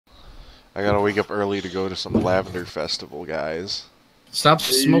I gotta wake up early to go to some lavender festival, guys. Stop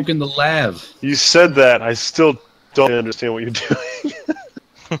smoking the lav. You said that. I still don't understand what you're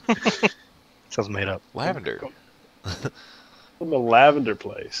doing. Sounds made up. Lavender. In the lavender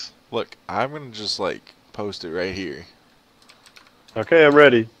place. Look, I'm gonna just like post it right here. Okay, I'm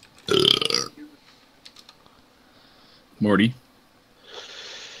ready. Morty.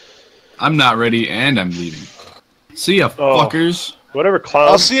 I'm not ready and I'm leaving. See ya, Oh. fuckers. Whatever, clown.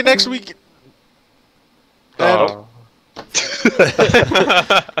 I'll see you next week. Oh.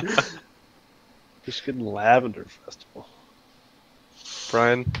 Michigan Lavender Festival.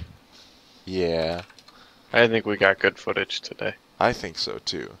 Brian, Yeah, I think we got good footage today. I think so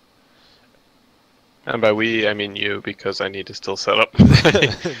too. And by we, I mean you, because I need to still set up.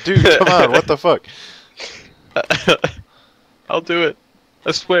 Dude, come on, what the fuck? I'll do it.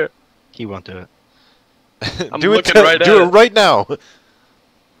 I swear. He won't do it. I'm do it, looking right do at it it. right now.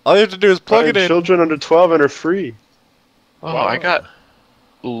 All you have to do is plug Brian, it in. children under 12 and are free. Oh, Wow. I got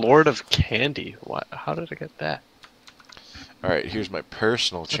Lord of Candy. What? How did I get that? All right, here's my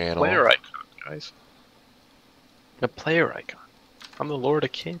personal The channel. player icon, guys. The player icon. I'm the Lord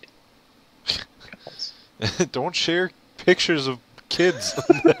of Candy. Guys. Don't share pictures of kids.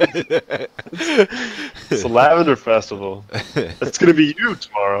 It's a Lavender Festival. It's gonna be you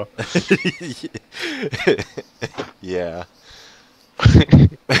tomorrow. Yeah.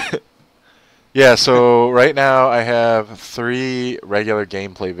 Yeah, so right now I have 3 regular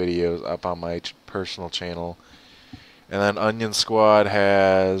gameplay videos up on my personal channel. And then Onion Squad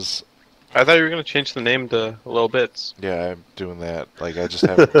has... I thought you were gonna change the name to Little Bits. Yeah, I'm doing that. Like, I just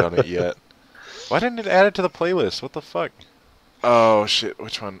haven't done it yet. Why didn't it add it to the playlist? What the fuck? Oh, shit.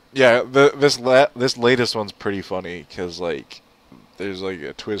 Which one? Yeah, this latest one's pretty funny, because, like, there's, like,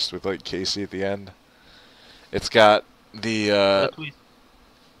 a twist with, like, Casey at the end. It's got the,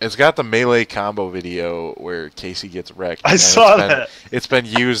 It's got the melee combo video where Casey gets wrecked. I and saw that. It's been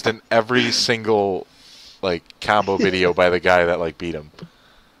used in every single, like, combo video by the guy that, like, beat him.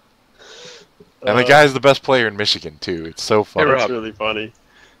 And the guy's the best player in Michigan, too. It's so funny. Hey, That's Rob. really funny.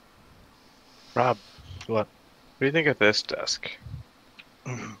 Rob, What? what do you think of this desk?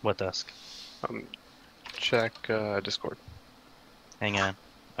 What desk? Check Discord. Hang on.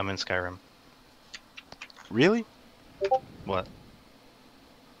 I'm in Skyrim. Really? What?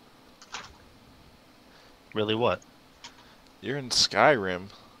 Really what? You're in Skyrim.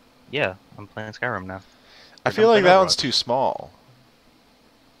 Yeah, I'm playing Skyrim now. I We're feel done like playing that one's Overwatch. too small.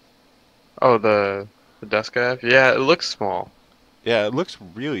 Oh, the desk I have? Yeah, it looks small. Yeah, it looks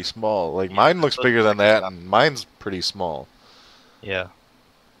really small. Like, mine looks bigger than that, and mine's pretty small. Yeah.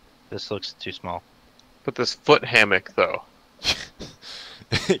 This looks too small. But this foot hammock, though.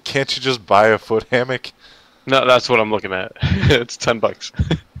 Can't you just buy a foot hammock? No, that's what I'm looking at. It's $10.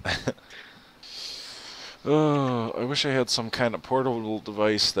 Oh, I wish I had some kind of portable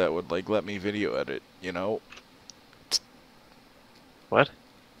device that would, like, let me video edit, you know? What?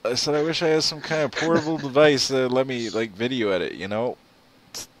 I said I wish I had some kind of portable device that would let me, like, video edit, you know?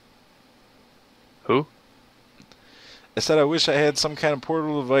 Who? I said I wish I had some kind of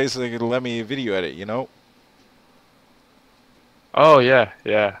portable device that could let me video edit, you know? Oh, yeah,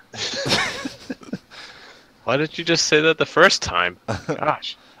 yeah. Why did you just say that the first time?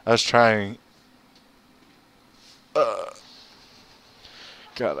 Gosh. I was trying...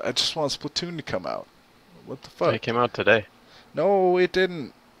 God, I just want Splatoon to come out. What the fuck? It came out today. No, it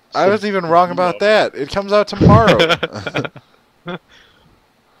didn't. I was even wrong about that. It comes out tomorrow.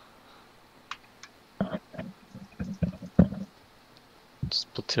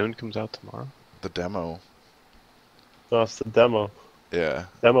 Splatoon comes out tomorrow. The demo. No, it's the demo. Yeah,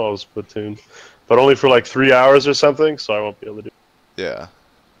 Demo of Splatoon. But only for like 3 hours or something, so I won't be able to do it. yeah.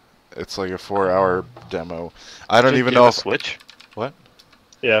 It's like a 4-hour demo. I don't Jake, even you know have if... a Switch. What?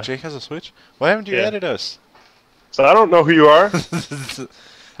 Yeah. Jake has a Switch? Why haven't you Yeah. added us? So I don't know who you are.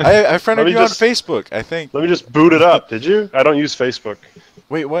 I friended Let me you on just- Facebook, I think. Let me just boot it up. Did you? I don't use Facebook.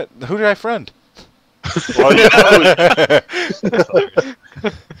 Wait, what? Who did I friend? Well, yeah,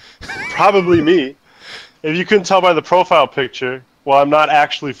 probably me. If you couldn't tell by the profile picture, well, I'm not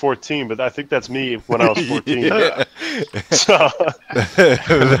actually 14, but I think that's me when I was 14. Yeah. So,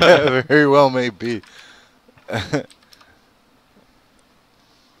 That very well may be.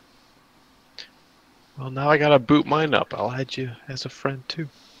 Well, now I gotta boot mine up. I'll add you as a friend too.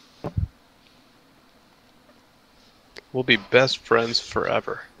 We'll be best friends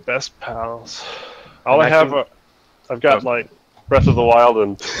forever. best pals. All And I I have, can- I've got Oh. like Breath of the Wild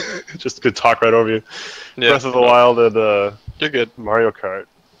and just could talk right over you. Breath of the Wild and You're good. Mario Kart.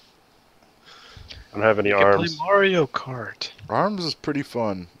 I don't have any You can play arms. Mario Kart. ARMS is pretty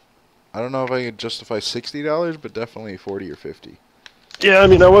fun. I don't know if I could justify $60, but definitely 40 or 50. Yeah, I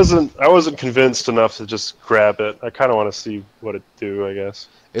mean, I wasn't convinced enough to just grab it. I kind of want to see what it do, I guess.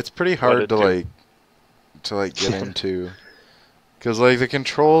 It's pretty What hard it to do? get into, cause like the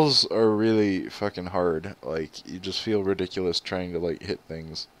controls are really fucking hard. Like you just feel ridiculous trying to like hit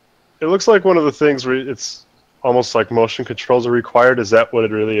things. It looks like one of the things where it's almost like motion controls are required. Is that what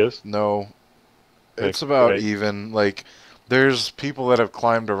it really is? No, it's Like, about right. even. Like there's people that have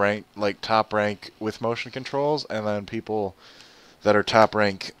climbed a rank, like top rank with motion controls, and then people that are top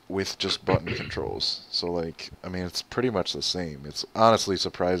rank with just button controls. So like, I mean, it's pretty much the same. It's honestly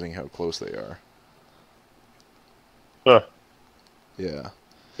surprising how close they are. Huh. Yeah.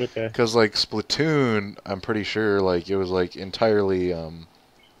 Okay. Because like Splatoon, I'm pretty sure like it was like entirely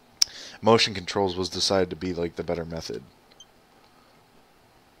motion controls was decided to be like the better method.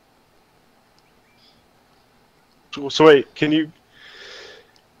 So wait, can you?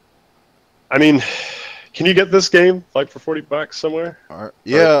 I mean, can you get this game like for $40 somewhere?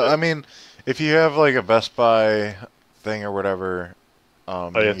 Yeah, I mean, if you have like a Best Buy thing or whatever, Oh,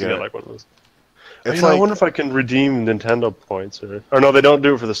 you have to get like one of those. It's I like wonder if I can redeem Nintendo points or no, they don't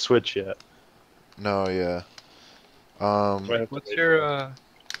do it for the Switch yet. no, yeah. Do I have to What's wait?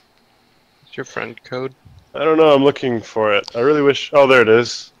 what's your friend code? I don't know. I'm looking for it. I really wish. Oh, there it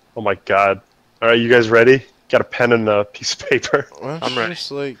is. Oh my God! All right, you guys ready? Got a pen and a piece of paper. Why don't I'm you ready.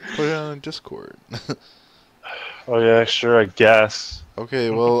 just like put it on Discord? Oh yeah, sure. I guess. Okay,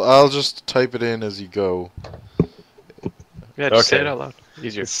 well I'll just type it in as you go. Yeah, just say Okay. it out loud.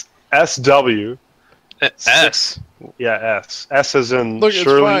 Easier. It's SW. S. Yeah, S. S as in Look, it's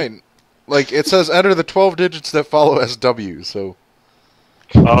Shirley. fine. Like it says, enter the 12 digits that follow SW. So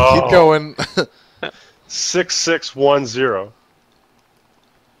Oh, keep going. 6610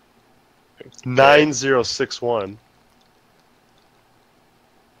 9061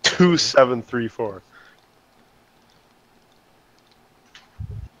 2734.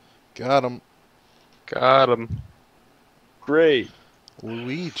 Got him, Got him. Great.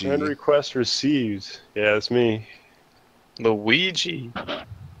 Luigi. Friend request received. Yeah, it's me. Luigi.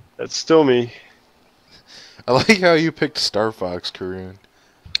 That's still me. I like how you picked Star Fox, Karun.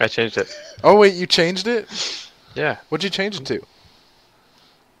 I changed it. Oh wait, you changed it? Yeah. What'd you change it to?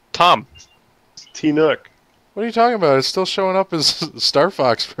 Tom. T Nook. What are you talking about? It's still showing up as Star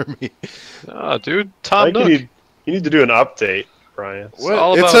Fox for me. Oh, dude. I Tom think Nook. you need to do an update, Brian. What?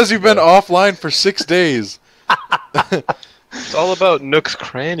 all It about- says you've been offline for 6 days. It's all about Nook's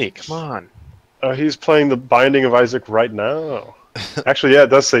Cranny. Come on. He's playing The Binding of Isaac right now. Actually, yeah, it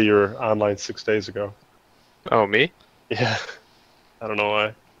does say you were online 6 days ago. Oh, me? Yeah. I don't know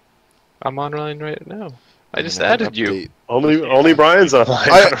why. I'm online right now. I just I'm gonna added you. update. Only Brian's online.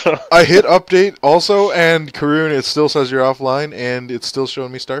 I don't know. I hit update also, and Karun, it still says you're offline, and it's still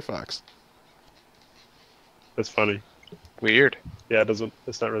showing me Star Fox. That's funny. Weird. Yeah,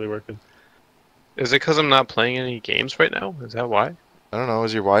 it's not really working. Is it because I'm not playing any games right now? Is that why? I don't know,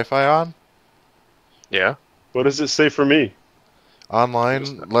 is your Wi-Fi on? Yeah. What does it say for me? Online?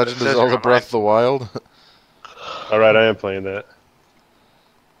 It Legend of says Zelda you're Breath of the Wild? Alright, I am playing that.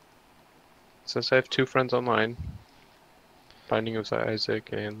 Since I have 2 friends online. Binding of Isaac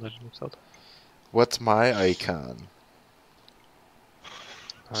and Legend of Zelda. What's my icon?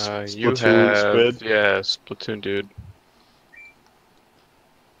 You Splatoon, have... Squid? Yeah, Splatoon, dude.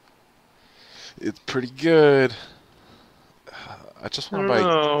 It's pretty good. I just want to buy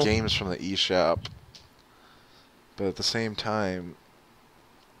No. games from the eShop. But at the same time...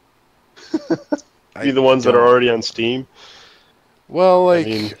 Be the ones that are already on Steam. Well, like,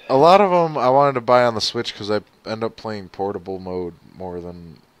 mean- a lot of them I wanted to buy on the Switch because I end up playing portable mode more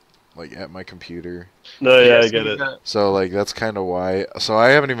than, like, at my computer. No, yeah, I get it. So, like, that's kind of why. So I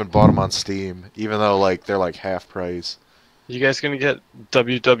haven't even bought them on Steam, even though, like, they're, like, half price. You guys gonna get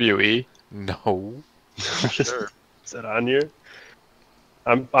WWE? No. Sure. Is that on here?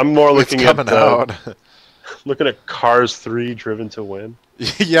 I'm more looking It's coming at out. looking at Cars 3 Driven to Win.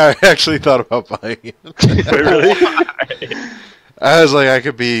 Yeah, I actually thought about buying it. Wait, really? I was like, I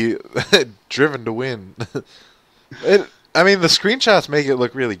could be driven to win. I mean, the screenshots make it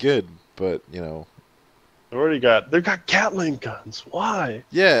look really good, but, you know. They've got Gatling guns. Why?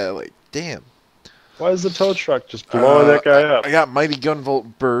 Yeah, like, damn. Why is the tow truck just blowing that guy up? I got Mighty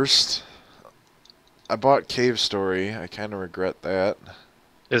Gunvolt Burst. I bought Cave Story. I kind of regret that.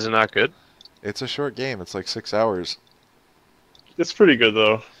 Is it not good? It's a short game. It's like 6 hours. It's pretty good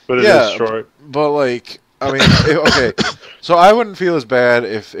though, but it is Yeah, short. But, like, I mean, okay. So I wouldn't feel as bad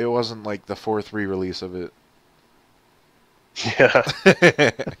if it wasn't, like, the 4.3 release of it. Yeah.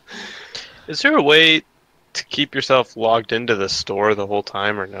 Is there a way to keep yourself logged into the store the whole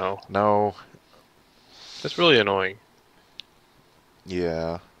time, or no? No. That's really annoying.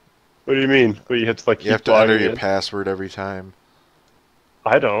 Yeah. What do you mean? But you have to like keep You have to enter logging your in? password every time.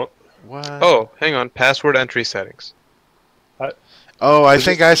 I don't. What? Oh, hang on. Password entry settings. Oh, I Is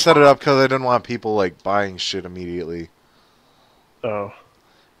think I set it up because I didn't want people like buying shit immediately. Oh.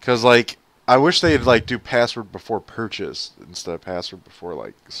 Because like I wish they'd like do password before purchase instead of password before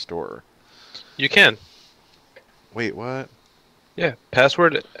like store. You can. Wait, what? Yeah.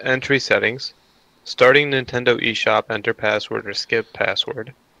 Password entry settings. Starting Nintendo eShop, enter password or skip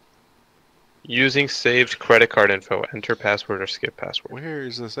password. Using saved credit card info, enter password or skip password. Where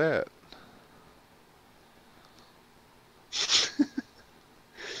is this at?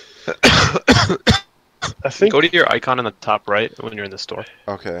 I think. Go to your icon in the top right when you're in the store,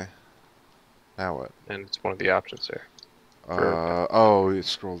 Okay. Now what? and it's one of the options there. Oh, you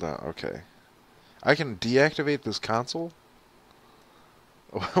scroll down. Okay. I can deactivate this console?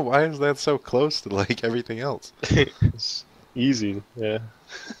 Why is that so close to like everything else? It's easy. Yeah.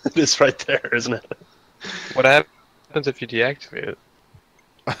 It's right there, isn't it? What happens if you deactivate it?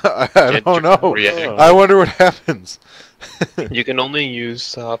 I Can't don't you know. react- I wonder what happens. You can only use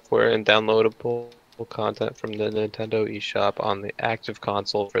software and downloadable content from the Nintendo eShop on the active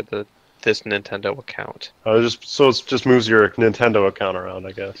console for this Nintendo account. So it just moves your Nintendo account around,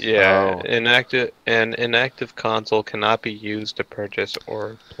 I guess. Yeah, Oh. an inactive console cannot be used to purchase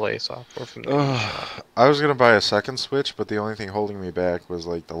or play software from the eShop. I was gonna buy a second Switch, but the only thing holding me back was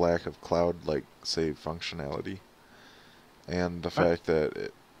like the lack of cloud like save functionality, and the fact that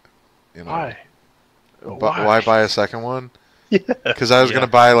it, you know, Why? But why buy a second one? Yeah. Because I was Yeah. gonna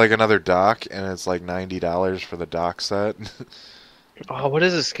buy like another dock, and it's like $90 for the dock set. Oh, what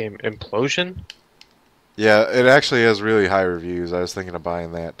is this game? Implosion? Yeah, it actually has really high reviews. I was thinking of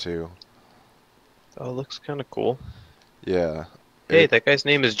buying that too. Oh, it looks kind of cool. Yeah. Hey, that guy's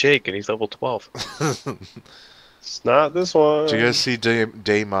name is Jake, and he's level 12. It's not this one. Did you guys see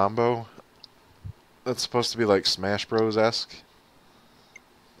Day Mambo? That's supposed to be like Smash Bros esque.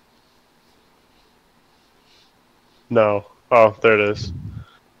 No. Oh, there it is.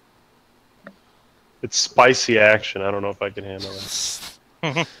 It's spicy action. I don't know if I can handle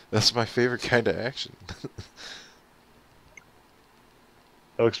it. That's my favorite kind of action.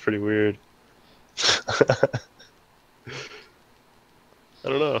 That looks pretty weird. I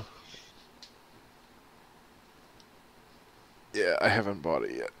don't know. Yeah, I haven't bought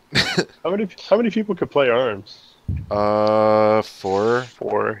it yet. How many people could play ARMS? 4.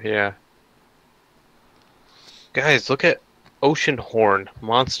 4, yeah. Guys, look at Ocean Horn,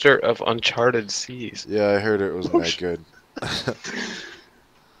 monster of uncharted seas. Yeah, I heard it wasn't that good.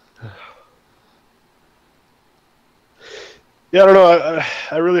 Yeah, I don't know.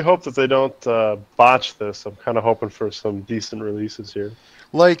 I really hope that they don't botch this. I'm kind of hoping for some decent releases here.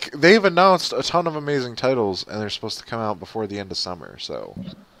 Like, they've announced a ton of amazing titles, and they're supposed to come out before the end of summer, so...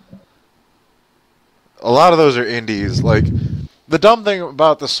 A lot of those are indies. Like, the dumb thing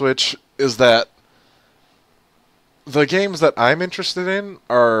about the Switch is that the games that I'm interested in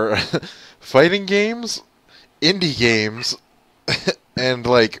are fighting games, indie games, and,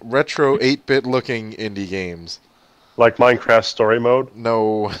 like, retro 8-bit looking indie games. Like Minecraft Story Mode,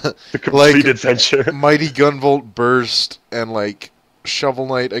 No, the complete Like- adventure. Mighty Gunvolt Burst and, like, Shovel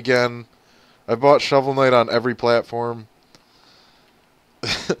Knight again. I bought Shovel Knight on every platform.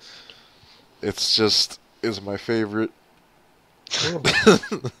 It's just is my favorite.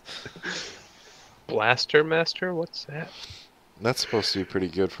 Blaster Master? What's that? That's supposed to be pretty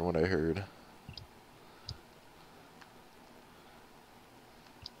good from what I heard.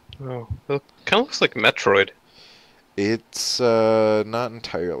 Oh, it kind of looks like Metroid. It's not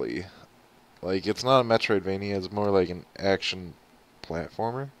entirely. Like, it's not a Metroidvania, it's more like an action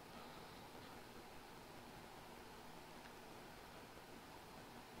platformer.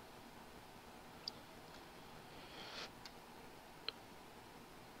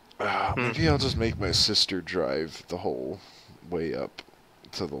 Maybe I'll just make my sister drive the whole way up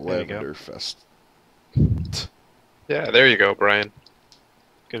to the There you go. Lavender Fest. Yeah, there you go, Brian.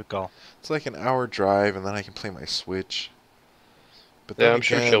 Good call. It's like an hour drive, and then I can play my Switch. But Yeah, then I'm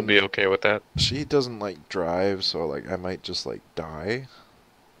sure she'll again, be okay with that. She doesn't like drive, so like I might just like die.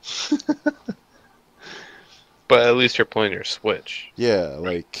 But at least you're playing your Switch. Yeah,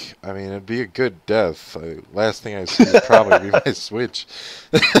 like I mean, it'd be a good death. Last thing I see would probably be my Switch.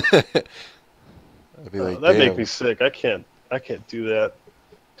 I'd be like, That make damn. me sick. I can't do that.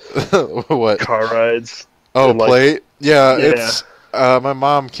 What? Car rides. Oh, and, like- play? Yeah, Yeah. it's my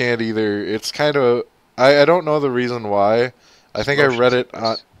mom can't either. It's kind of I don't know the reason why. I think I Motion read it.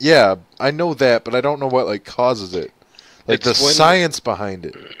 sickness. Yeah, I know that, but I don't know what like causes it. Like It's the when- science behind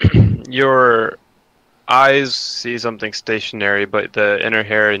it. Your eyes see something stationary, but the inner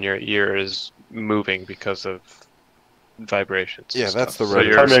hair in your ear is moving because of vibrations. and Yeah, that's stuff. the So Reddit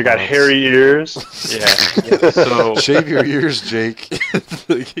you're- Tell me I got response. hairy ears. Yeah. So Shave your ears, Jake.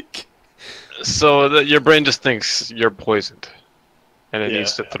 your brain just thinks you're poisoned, and it Yeah.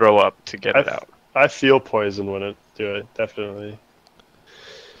 needs to throw up to get it out. I feel poison when I do it, definitely.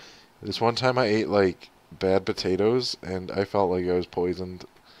 This one time I ate like bad potatoes and I felt like I was poisoned.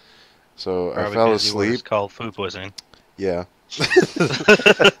 So Probably I fell because you were asleep. called food poisoning. Yeah.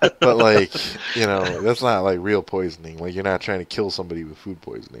 But like, you know, that's not like real poisoning. Like you're not trying to kill somebody with food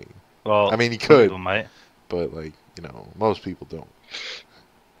poisoning. Well, I mean, you some could, people might. but like, you know, most people don't.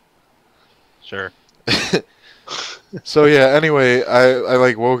 Sure. So yeah, anyway, I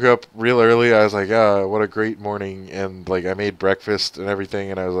like woke up real early. I was like, ah, what a great morning, and like I made breakfast and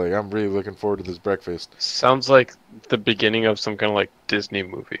everything, and I was like, I'm really looking forward to this breakfast. Sounds like the beginning of some kind of like Disney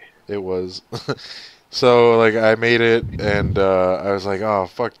movie. It was. So like I made it, and I was like, oh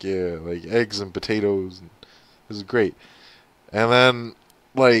fuck yeah, like eggs and potatoes, and this is great. And then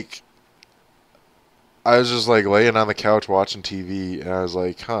like I was just like laying on the couch watching TV, and I was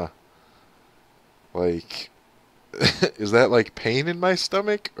like, huh, like is that like pain in my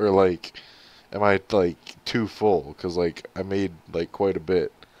stomach, or like am I like too full? Because like I made like quite a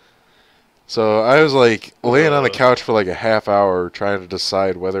bit. So I was like laying on the couch for like a half hour trying to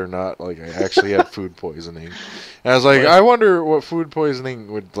decide whether or not like I actually had food poisoning. And I was like, I wonder what food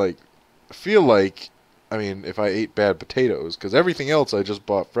poisoning would like feel like. I mean, if I ate bad potatoes, because everything else I just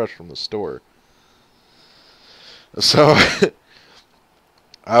bought fresh from the store. So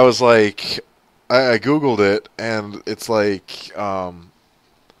I was like, I googled it, and it's like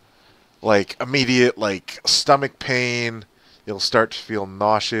immediate like stomach pain. You'll start to feel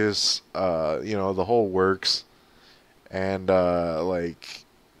nauseous, you know, the whole works. And, like,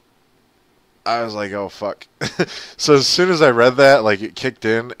 I was like, oh, fuck. So as soon as I read that, like, it kicked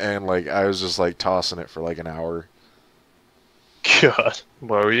in, and, like, I was just, like, tossing it for, like, an hour. God.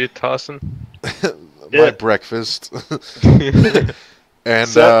 What were you tossing? My Yeah. breakfast. And,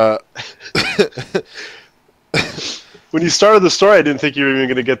 So- When you started the story, I didn't think you were even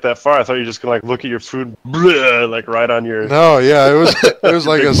going to get that far. I thought you were just going to like look at your food, bleh, like right on your. no, yeah, it was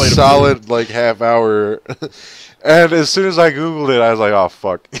like Big a plate of solid, like, half hour. And as soon as I Googled it, I was like, oh,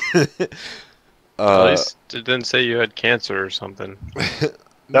 fuck. At least it didn't say you had cancer or something.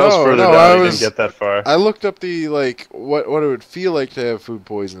 That was further down. I You was, didn't get that far. I looked up the like what it would feel like to have food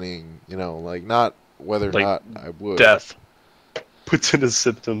poisoning. You know, like not whether or Like not I would. Death. Puts in his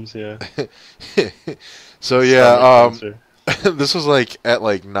symptoms, yeah. So yeah, Stomach this was like at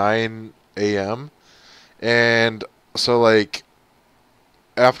like 9 a.m. and so like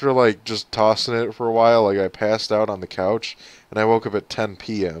after like just tossing it for a while, like I passed out on the couch and I woke up at 10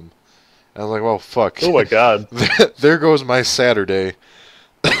 p.m. And I was like, well, fuck. Oh my god. There goes my Saturday.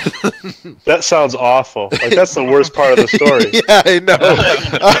 That sounds awful. Like that's the worst part of the story. Yeah, I know.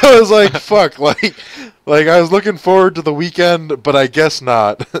 I was like, fuck, like I was looking forward to the weekend, but I guess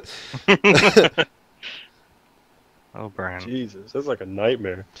not. Oh, Brian. Jesus, that's like a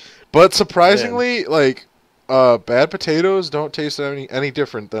nightmare. But surprisingly, like, bad potatoes don't taste any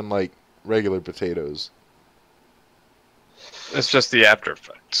different than like regular potatoes. It's just the after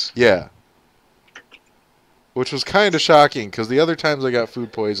effects. Yeah. Which was kind of shocking, because the other times I got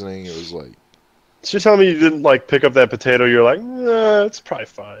food poisoning, it was like, So you're telling me you didn't like pick up that potato? You're like, nah, it's probably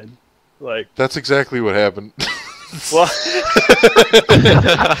fine. Like, that's exactly what happened. well,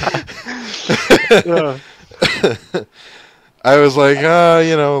 I was like,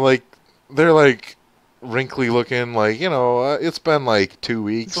 you know, like, they're like wrinkly looking, like, you know, it's been like 2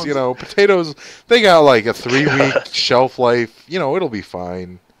 weeks, you know, potatoes, they got like a 3-week shelf life, you know, it'll be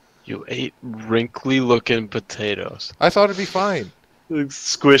fine. You ate wrinkly looking potatoes. I thought it'd be fine.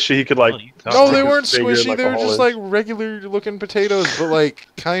 squishy. He could like. Well, you No, thought- they stick weren't his finger in, squishy, like, they a were hole just in- like regular looking potatoes, but like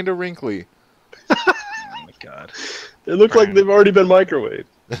kind of wrinkly. Oh my god. They look like they've already been microwaved.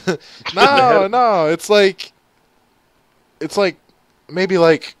 No, it's like maybe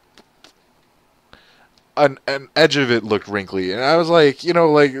like an edge of it looked wrinkly, and I was like, you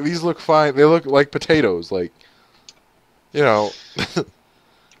know, like these look fine. They look like potatoes, like, you know.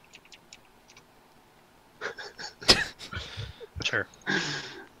 Sure.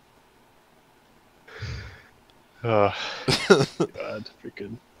 God,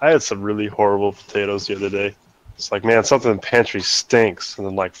 freaking! I had some really horrible potatoes the other day. It's like, man, something in the pantry stinks, and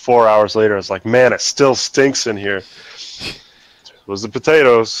then like 4 hours later, it's like, man, it still stinks in here. It was the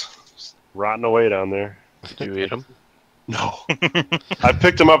potatoes just rotting away down there? Did you eat them? No. I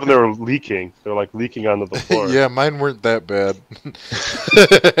picked them up and they were leaking. They were like leaking onto the floor. Yeah, mine weren't that bad.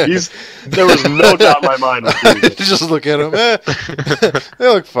 There was no doubt in my mind. With these. Just look at them. They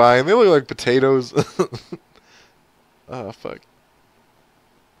look fine. They look like potatoes. Oh, fuck.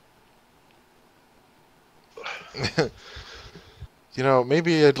 You know,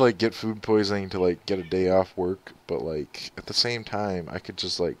 maybe I'd like get food poisoning to like get a day off work, but like at the same time, I could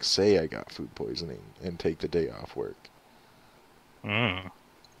just like say I got food poisoning and take the day off work.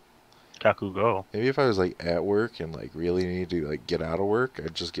 Kaku go. Maybe if I was like at work and like really need to like get out of work,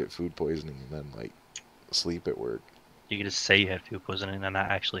 I'd just get food poisoning and then like sleep at work. You could just say you had food poisoning and not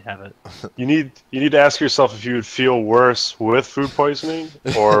actually have it. You need to ask yourself if you would feel worse with food poisoning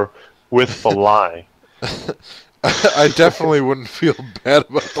or with the lie. I definitely wouldn't feel bad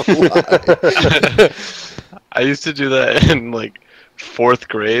about the lie. I used to do that in like 4th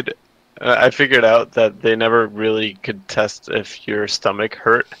grade. I figured out that they never really could test if your stomach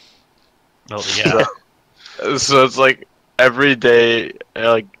hurt. Oh yeah. So it's like every day,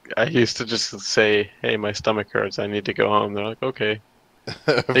 like I used to just say, "Hey, my stomach hurts. I need to go home." They're like, "Okay."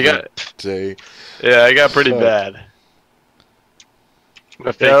 Every day. Yeah, I got pretty Fuck. bad.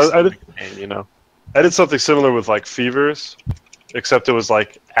 A fake Yeah, stomach pain, you know. I did something similar with like fevers, except it was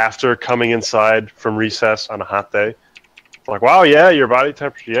like after coming inside from recess on a hot day. Like, wow, yeah, your body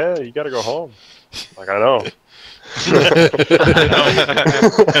temperature, yeah, you got to go home. Like, I know.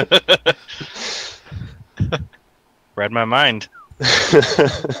 Read my mind.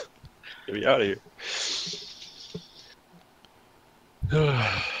 Get me out of here.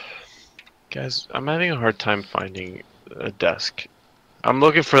 Guys, I'm having a hard time finding a desk. I'm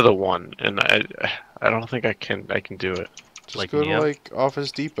looking for the one, and I don't think I can do it. Just Like go to me up? like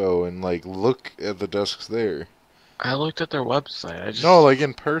Office Depot and like look at the desks there. I looked at their website. I just No, like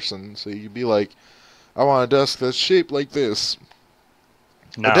in person. So you'd be like, I want a desk that's shaped like this.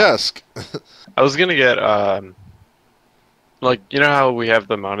 No. A desk. I was gonna get like you know how we have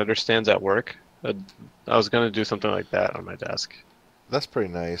the monitor stands at work. I was gonna do something like that on my desk. That's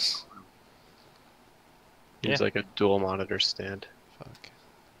pretty nice. Use like a dual monitor stand. Fuck.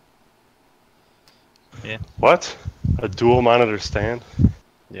 What? A dual monitor stand?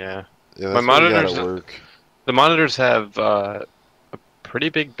 Yeah, Yeah, My that's monitors- at work. the monitors have a pretty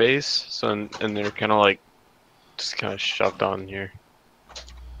big base, so and they're kind of like just kind of shoved on here.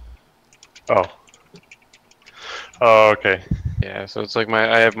 Oh. Oh, okay. Yeah, so it's like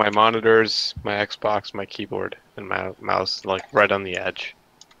I have my monitors, my Xbox, my keyboard, and my mouse like right on the edge.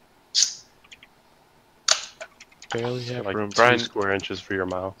 Barely have Like room. 2 Brian, square inches for your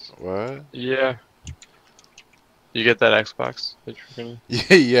mouse. What? yeah. You get that Xbox that you're gonna?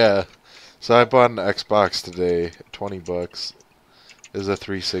 Yeah, yeah. So I bought an Xbox today, $20. It was a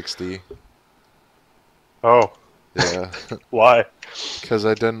 360. Oh, Yeah, why? because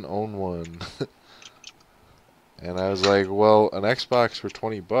I didn't own one. And I was like, well, an Xbox for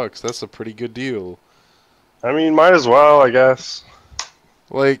 $20, that's a pretty good deal. I mean, might as well, I guess.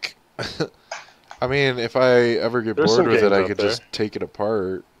 Like, I mean, if I ever get There's bored some with it, games I out could there. just take it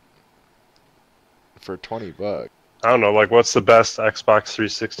apart for $20. I don't know, like, what's the best Xbox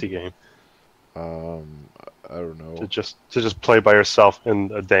 360 game? I don't know. To just play by yourself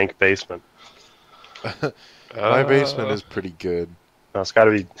in a dank basement. My basement is pretty good. No, it's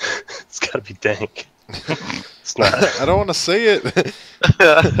gotta be, it's gotta be dank. It's not. I don't want to say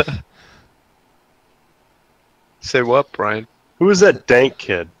it. Say what, Brian? Who is that dank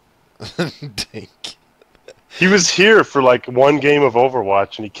kid? Dank. He was here for like one game of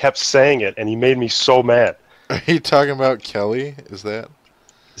Overwatch, and he kept saying it, and he made me so mad. Are you talking about Kelly? Is that?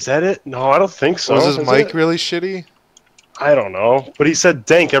 Is that it? No, I don't think so. Was his Is mic it? really shitty? I don't know, but he said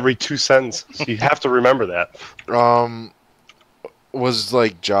dank every 2 sentences. You have to remember that. Was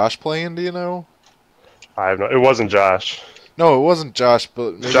like Josh playing? Do you know? I have no. It wasn't Josh. No, it wasn't Josh,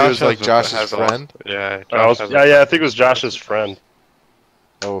 but maybe it was like Josh's has a- friend. Yeah, Oh, Josh has a- yeah. I think it was Josh's friend.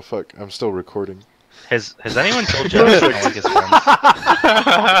 Oh fuck! I'm still recording. Has anyone told you I don't like his friends?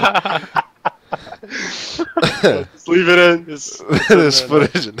 Just leave it in. Just- This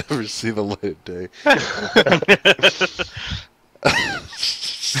footage will never see the light of day.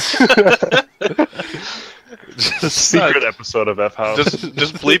 Just Secret episode of F House.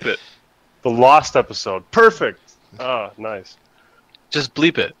 just bleep it. The lost episode. Perfect. Ah, nice. Just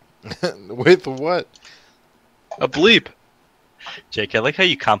bleep it. with what? A bleep. Jake, I like how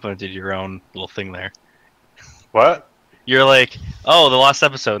you complimented your own little thing there. What? You're like, oh, the lost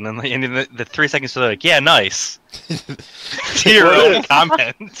episode, and then the 3 seconds later, like, yeah, nice. To your own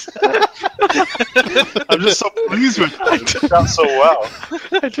comment. I'm just so pleased with it. It turned out so well.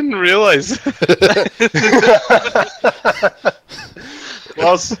 I didn't realize.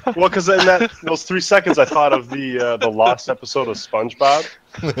 Well, because in those 3 seconds, I thought of the lost episode of SpongeBob,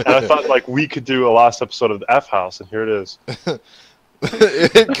 and I thought like we could do a lost episode of the F House, and here it is.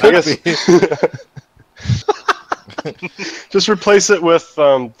 It could be. Just replace it with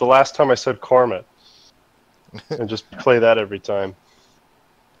the last time I said Cormit, and just play that every time.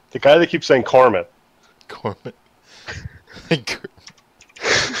 The guy that keeps saying Cormit. Cormit.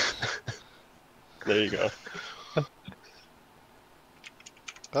 There you go.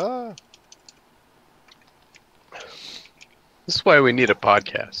 Ah. This is why we need a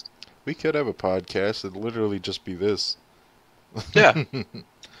podcast. We could have a podcast. It'd literally just be this. Yeah.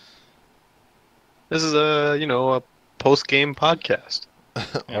 This is a post-game podcast.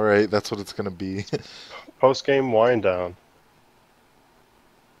 All right, that's what it's gonna be. Post-game wind down.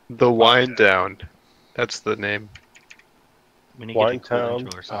 The Wind Down. That's the name. We need to get Wind a cool Town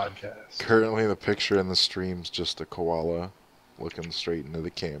intro or something. podcast. Currently, the picture in the stream's just a koala looking straight into the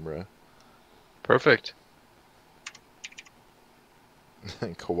camera. Perfect.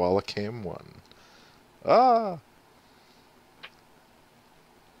 Koala Cam 1. Ah!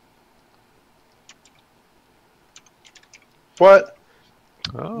 What?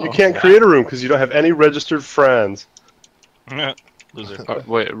 Oh. You can't create a room because you don't have any registered friends Loser.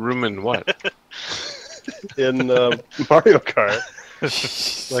 Wait, room in what? in Mario Kart.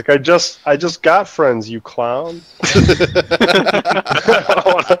 Like I just got friends, you clown. I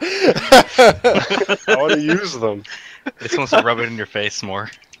want to use them. It wants to rub it in your face more.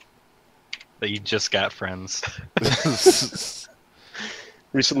 That you just got friends.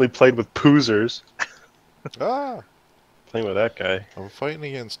 Recently played with Poozers. Ah! Playing with that guy. I'm fighting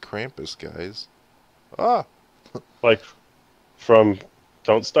against Krampus, guys. Ah! Like from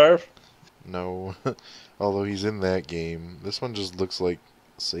Don't Starve? No. Although he's in that game. This one just looks like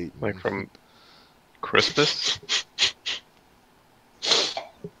Satan. Like from Christmas?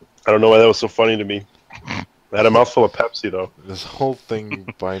 I don't know why that was so funny to me. I had a mouthful of Pepsi though. This whole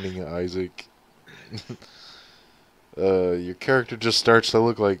thing binding Isaac. Your character just starts to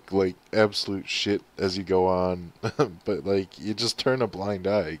look like absolute shit as you go on, but like you just turn a blind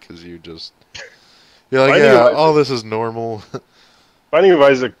eye because you're like, Binding yeah, of all this is normal. Binding of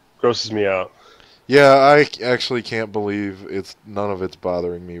Isaac grosses me out. Yeah, I actually can't believe none of it's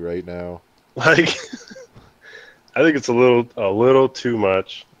bothering me right now. Like, I think it's a little too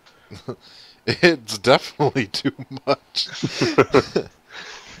much. It's definitely too much.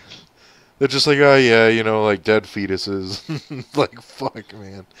 They're just like, oh yeah, like dead fetuses. Like, fuck,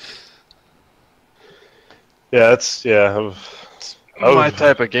 man. Yeah, it's My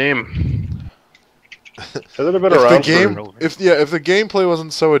type of game. Hasn't it been around If the gameplay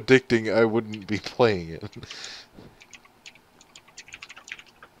wasn't so addicting, I wouldn't be playing it.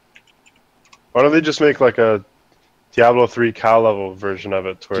 Why don't they just make like a Diablo 3 cow level version of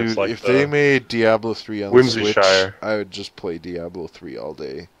it, where Dude, it's like if they made Diablo 3 on the Switch, Whimsyshire. I would just play Diablo 3 all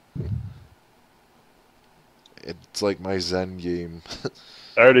day. It's like my Zen game.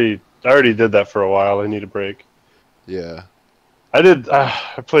 I already did that for a while. I need a break. Yeah.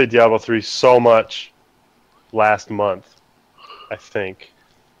 I played Diablo 3 so much last month, I think.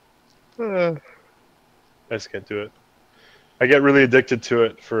 I just can't do it. I get really addicted to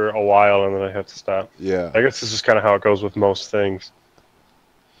it for a while and then I have to stop. Yeah. I guess this is kind of how it goes with most things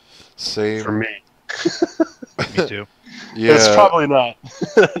Same. for me. Me too. Yeah. It's probably not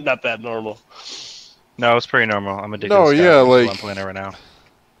not that normal. No, it's pretty normal. I'm addicted No, to Skyrim. yeah, That's what like- I'm playing it right now.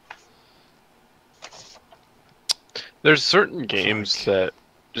 There's certain games that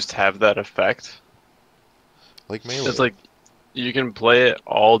just have that effect. Like Melee. It's like you can play it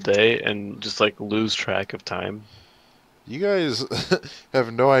all day and just like lose track of time. You guys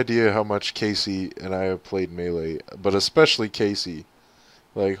have no idea how much Casey and I have played Melee, but especially Casey.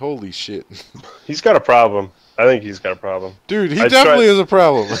 Like, holy shit. He's got a problem. I think he's got a problem. Dude, he I definitely tried- has a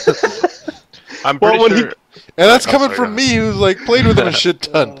problem. I'm Well, pretty when he- sure. And that's Oh, coming sorry, from go me, who's like played with him a shit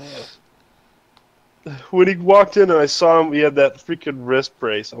ton. When he walked in and I saw him, he had that freaking wrist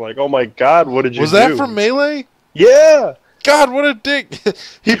brace. I'm like, oh my god, what did you Was do? that from Melee? Yeah! God, what a dick.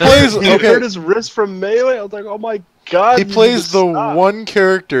 He plays He okay. hurt his wrist from Melee. I was like, oh my god. He you plays need to the stop. one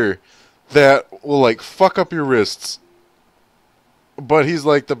character that will like fuck up your wrists. But he's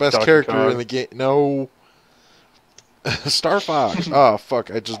like the best Donkey character Kong. in the game. No. Star Fox. Oh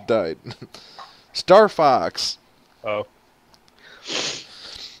fuck, I just died. Star Fox. Oh.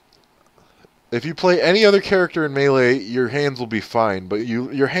 If you play any other character in Melee, your hands will be fine, but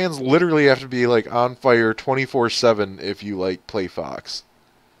your hands literally have to be like on fire 24/7 if you like play Fox.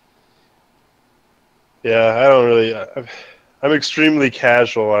 Yeah, I don't really. I'm extremely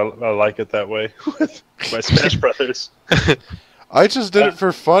casual. I like it that way with my Smash Brothers. I just did it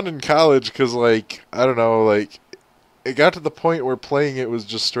for fun in college because, like, I don't know, like, it got to the point where playing it was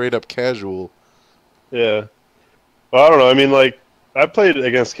just straight up casual. Yeah. Well, I don't know. I mean, like, I played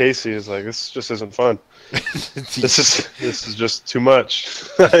against Casey. It's like this just isn't fun. This is just too much.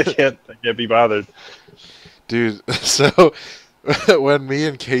 I can't be bothered. Dude, so when me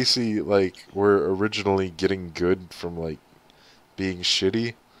and Casey like were originally getting good from like being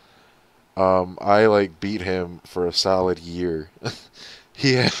shitty, I like beat him for a solid year.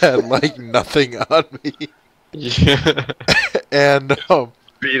 He had like nothing on me. Yeah. And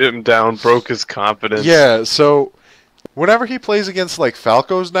Beat him down, broke his confidence. yeah, so whenever he plays against like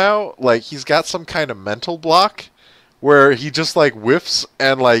Falcos now, like he's got some kind of mental block where he just like whiffs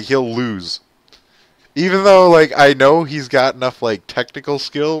and like he'll lose. Even though like I know he's got enough like technical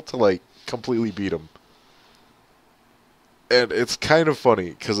skill to like completely beat him. And it's kind of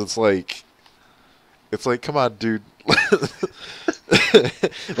funny cuz it's like come on dude.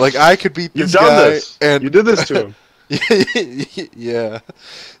 Like I could beat You've this done guy this. and You did this to him. yeah.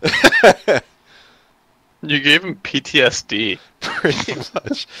 You gave him PTSD. Pretty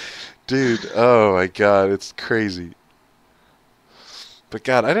much. Dude, oh my god, it's crazy. But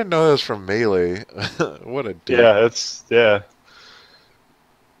god, I didn't know that was from Melee. What a dick. Yeah.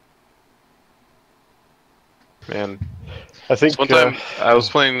 Man. I think One time I was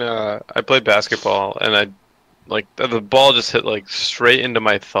playing, I played basketball, and the ball just hit like straight into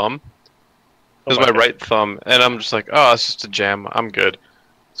my thumb. It was my right thumb, and I'm just like, oh, it's just a jam. I'm good.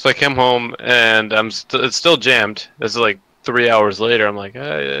 So I came home, and it's still jammed. It's like 3 hours later. I'm like,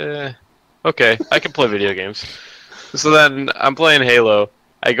 okay, I can play video games. So then I'm playing Halo.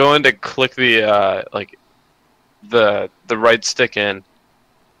 I go in to click the right stick in,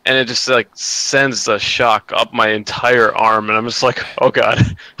 and it just like sends a shock up my entire arm, and I'm just like, oh god,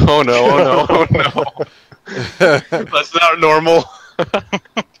 oh no, oh no, oh no. That's not normal.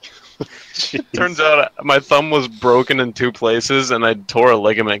 Turns out my thumb was broken in 2 places, and I tore a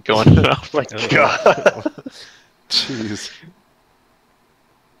ligament going up. Oh my god. Jeez.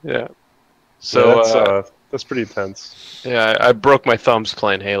 Yeah. So that's pretty intense. yeah, I broke my thumbs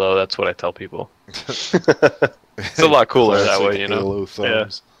playing Halo. That's what I tell people. It's a lot cooler that Classic way, you know. Halo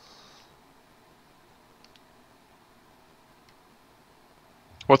thumbs.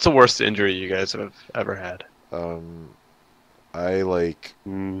 What's the worst injury you guys have ever had? I like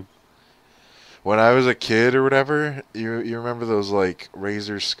when I was a kid or whatever, you remember those like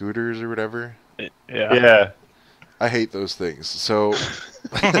Razor scooters or whatever? Yeah. I hate those things. So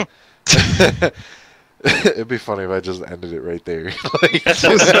it'd be funny if I just ended it right there.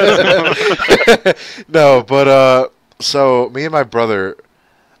 No, but so me and my brother,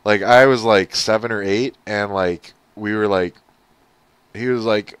 like I was like 7 or 8, and like we were like, he was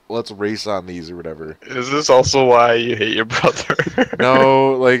like, let's race on these or whatever. Is this also why you hate your brother?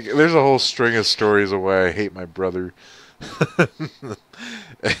 No, like there's a whole string of stories of why I hate my brother.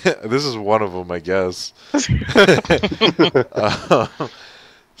 This is one of them, I guess.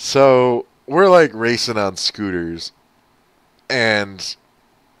 So we're like racing on scooters, and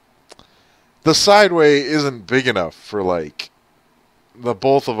the sideway isn't big enough for like the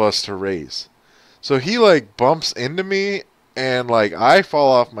both of us to race. So he like bumps into me, and like I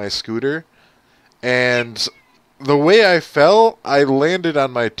fall off my scooter, and the way I fell, I landed on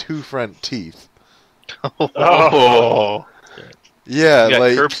my 2 front teeth. Oh. Yeah, You got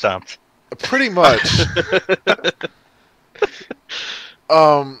like curb stomped. pretty much.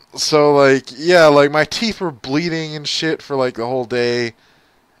 So like, yeah, like my teeth were bleeding and shit for like the whole day,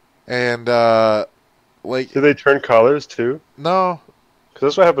 and like, Did they turn colors too? no, Because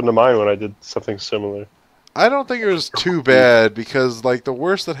that's what happened to mine when I did something similar. I don't think it was too bad, because like the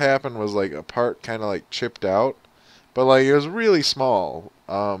worst that happened was like a part kind of like chipped out, but like it was really small.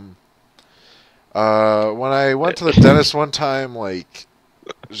 When I went to the dentist one time, like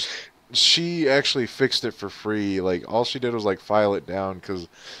she actually fixed it for free. Like all she did was like file it down, because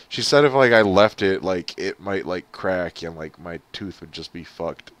she said if like I left it, like it might like crack and like my tooth would just be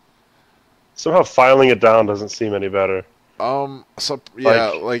fucked. Somehow filing it down doesn't seem any better. So yeah,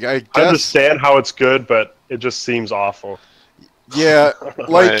 like I I guess, understand how it's good, but it just seems awful. yeah,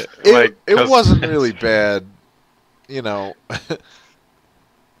 like My it cousin- wasn't really bad, you know.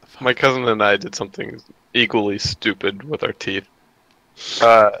 My cousin and I did something equally stupid with our teeth.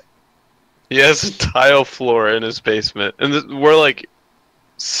 He has a tile floor in his basement, and we're like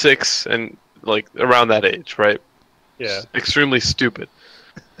 6 and like around that age, right? Yeah. Extremely stupid.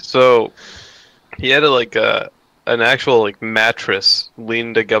 So he had an actual like mattress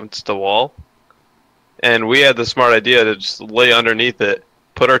leaned against the wall, and we had the smart idea to just lay underneath it,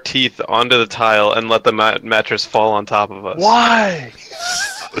 put our teeth onto the tile, and let the mattress fall on top of us. Why?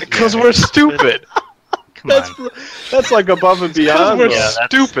 Because we're stupid. Come on. That's like above and Because beyond. we're though. Yeah, that's-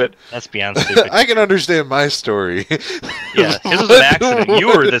 stupid. That's beyond stupid. I can understand my story. Yeah, his was an accident. You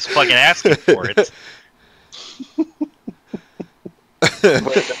were this fucking asking for it.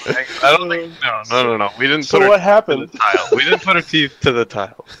 I don't think. No. We didn't So put what our teeth to happened? the tile. We didn't put our teeth to the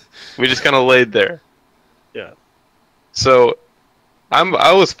tile. We just kind of laid there. Yeah. So,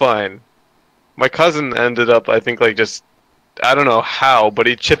 I was fine. My cousin ended up, I think, like just, I don't know how, but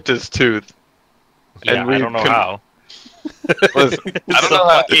he chipped his tooth. Yeah, And we I don't know couldn't- how. Listen, I It's don't a know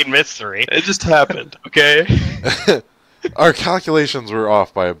how. fucking mystery. It just happened. Okay. Our calculations were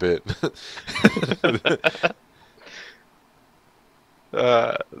off by a bit.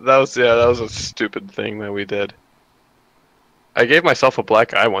 That was a stupid thing that we did. I gave myself a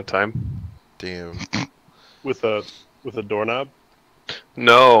black eye one time. Damn. With a doorknob.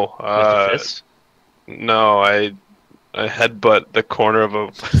 No, With the fist? no, I headbutt the corner of a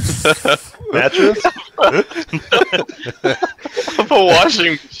Mattress? of a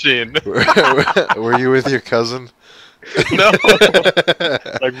washing machine. Were you with your cousin? No,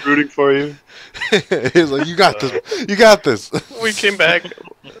 Like rooting for you? He's like, you got this. You got this. we came back.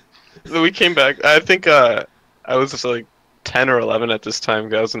 I think I was just like 10 or 11 at this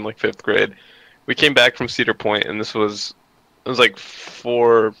time. I was in like 5th grade. We came back from Cedar Point, and it was like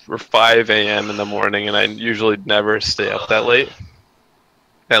 4 or 5 a.m. in the morning, and I usually never stay up that late,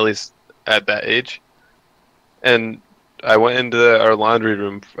 at least at that age. And I went into our laundry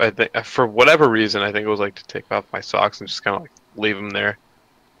room. I think for whatever reason, I think it was like to take off my socks and just kind of like leave them there.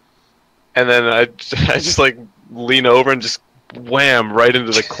 And then I just like lean over and just wham right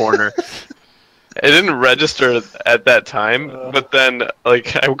into the corner. It didn't register at that time, but then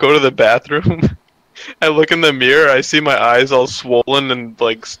like I go to the bathroom, I look in the mirror, I see my eyes all swollen and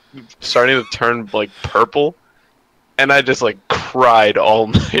like starting to turn like purple, and I just like cried all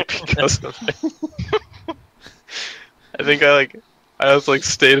night because of it. I think I was like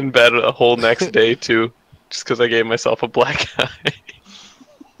stayed in bed a whole next day too, just because I gave myself a black eye.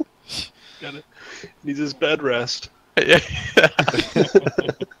 Needs his bed rest. Yeah.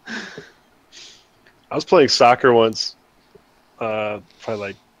 I was playing soccer once, probably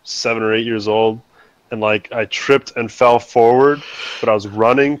like 7 or 8 years old, and like I tripped and fell forward, but I was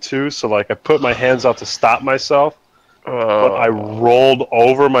running too, so like I put my hands out to stop myself, but I rolled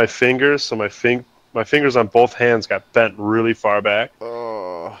over my fingers, so my fingers on both hands got bent really far back,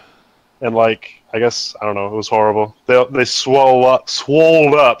 Oh. and like I guess I don't know, it was horrible. They swelled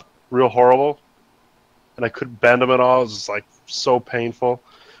up real horrible, and I couldn't bend them at all. It was just like so painful.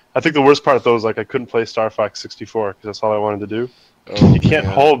 I think the worst part though is like I couldn't play Star Fox 64 because that's all I wanted to do. Oh, You can't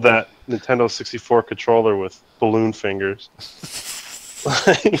man. hold that Nintendo 64 controller with balloon fingers.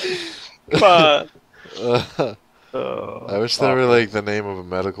 Come on. I wish that were like the name of a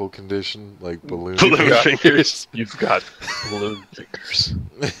medical condition, like balloon. Balloon fingers. You've got balloon fingers.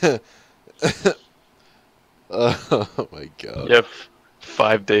 Oh my god. You have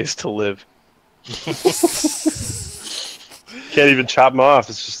 5 days to live. Can't even chop them off.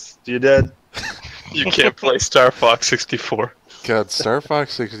 It's just you're dead. You can't play Star Fox 64. God, Star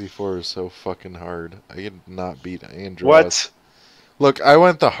Fox 64 is so fucking hard. I could not beat Andros. What? Look, I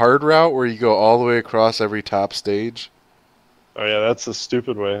went the hard route where you go all the way across every top stage. Oh yeah, that's a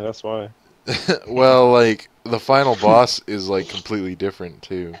stupid way. That's why. Well, like the final boss is like completely different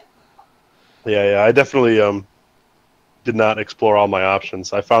too. Yeah. I definitely did not explore all my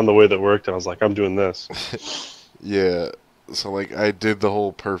options. I found the way that worked, and I was like, I'm doing this. Yeah. So like I did the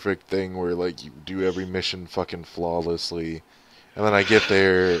whole perfect thing where like you do every mission fucking flawlessly. And then I get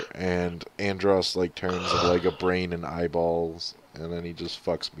there and Andros like turns into like a brain and eyeballs and then he just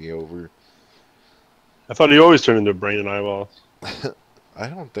fucks me over. I thought he always turned into a brain and eyeball. I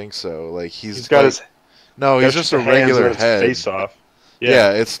don't think so. Like He's got like, his no, he's just a the hands regular and his head. face off.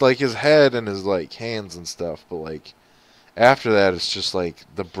 Yeah, it's like his head and his like hands and stuff, but like after that it's just like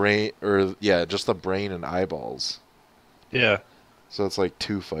the brain or yeah, just the brain and eyeballs. Yeah. So it's like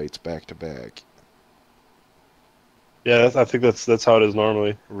 2 fights back to back. Yeah, I think that's how it is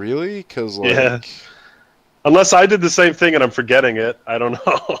normally. Really? Cuz like Yeah. Unless I did the same thing and I'm forgetting it. I don't know.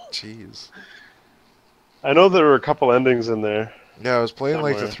 jeez. I know there were a couple endings in there. Yeah, I was playing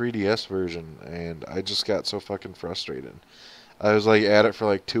like the Somewhere. 3DS version and I just got so fucking frustrated. I was like at it for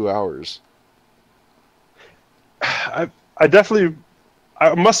like 2 hours. I definitely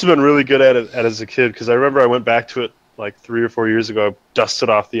I must have been really good at it as a kid because I remember I went back to it like 3 or 4 years ago. I dusted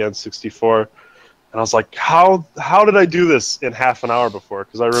off the N64, and I was like, how did I do this in half an hour before?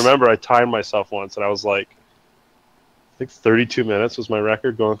 Because I remember I timed myself once, and I was like, I think 32 minutes was my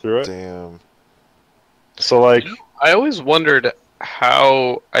record going through it. Damn. So like, I always wondered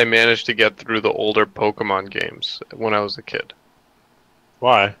how I managed to get through the older Pokemon games when I was a kid.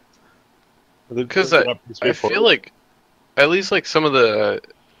 why? Because I feel like at least like some of the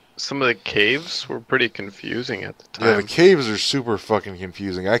caves were pretty confusing at the Yeah, the time. caves are super fucking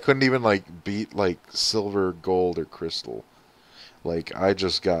confusing. I couldn't even like beat like silver, gold, or crystal. Like I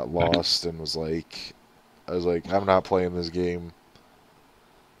just got lost and I was like, I'm not playing this game.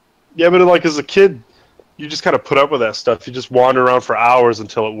 Yeah, but like as a kid, you just kind of put up with that stuff. You just wander around for hours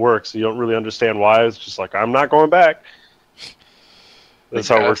until it works. You don't really understand why. It's just like, I'm not going back. That's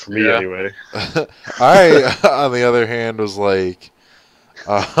how it worked for me Yeah. anyway. I, on the other hand, was like,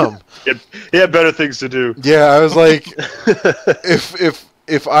 He had better things to do. yeah, I was like,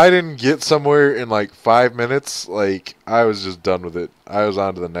 if I didn't get somewhere in like 5 minutes, like I was just done with it. I was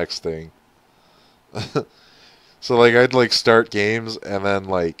on to the next thing. So like I'd like start games and then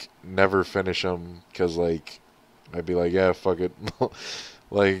like never finish them because like I'd be like, yeah, fuck it.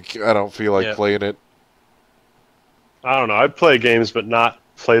 Like I don't feel like Yeah. playing it. I don't know. I'd play games, but not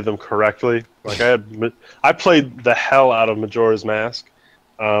play them correctly. Like I played the hell out of Majora's Mask,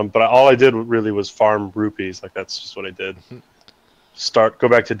 but all I did really was farm rupees. Like that's just what I did. Go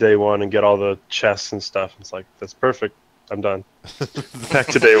back to day one and get all the chests and stuff. It's like that's perfect. I'm done. Back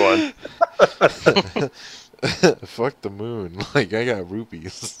to day one. Fuck the moon. Like I got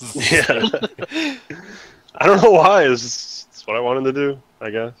rupees. Yeah. I don't know why. It's what I wanted to do,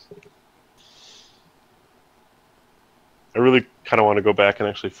 I guess. I really kind of want to go back and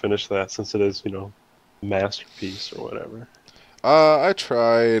actually finish that since it is, masterpiece or whatever. I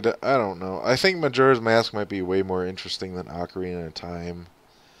tried. I don't know. I think Majora's Mask might be way more interesting than Ocarina of Time,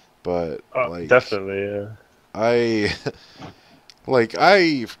 but like Definitely, yeah. I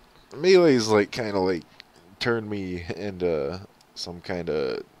Melee's like kind of like turned me into some kind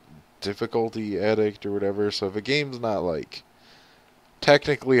of difficulty addict or whatever. So if a game's not like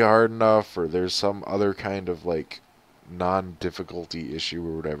technically hard enough, or there's some other kind of like non-difficulty issue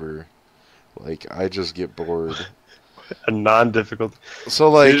or whatever, like I just get bored. A non-difficult. So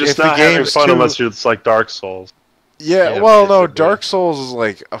like You're just if the not having game's fun too... unless it's like Dark Souls. Yeah, Yeah, well, no, basically. Dark Souls is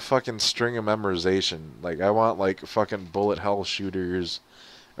like a fucking string of memorization. Like, I want, like, fucking bullet hell shooters,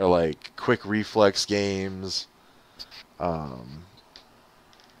 or, like, quick reflex games. What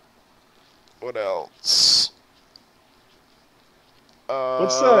else?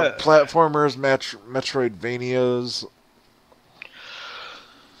 What's that? Platformers, Metroidvanias.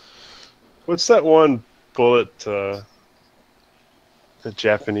 What's that one bullet, the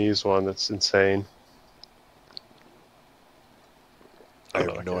Japanese one that's insane? I don't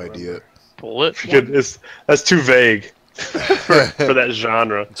know, have I no can't idea. remember. Bullet. That's too vague for that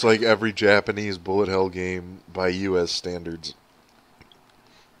genre. It's like every Japanese bullet hell game by U.S. standards.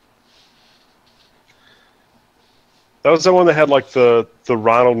 That was the one that had like the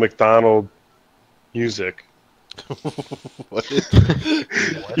Ronald McDonald music. What?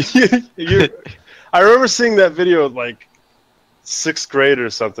 I remember seeing that video at like 6th grade or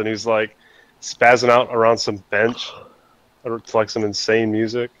something. He's like spazzing out around some bench to like some insane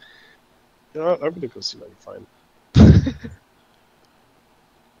music. You know, I'm gonna go see what I can find.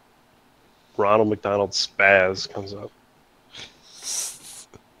 Ronald McDonald spaz comes up.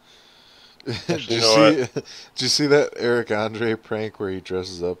 Did You you know see? Did you see that Eric Andre prank where he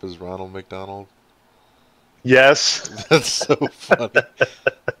dresses up as Ronald McDonald? Yes. That's so funny.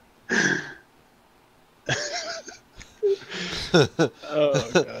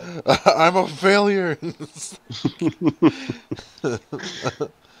 Oh god. I'm a failure.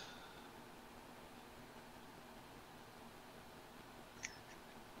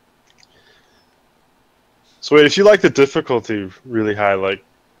 So wait, if you like the difficulty really high, like,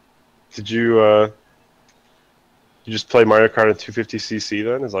 did you just play Mario Kart on 250cc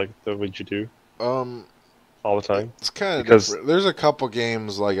then? Is like what you do all the time? It's kind of Because- different. There's a couple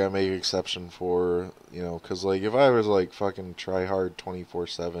games like I make exception for, because like if I was like fucking try hard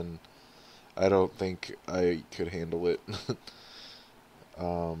 24/7, I don't think I could handle it.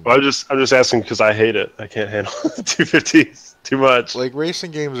 Well, I'm just asking because I hate it. I can't handle 250s too much. Like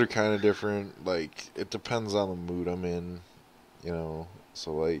racing games are kind of different. Like it depends on the mood I'm in,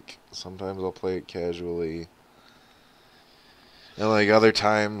 So like sometimes I'll play it casually, and like other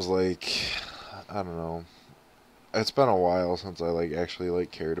times like I don't know. It's been a while since I like actually like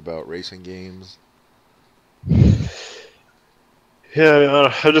cared about racing games.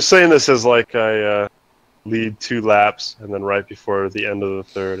 Yeah, I'm just saying this as like I lead 2 laps, and then right before the end of the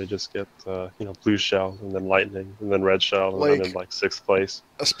third, I just get blue shell, and then lightning, and then red shell, and I'm in like 6th place.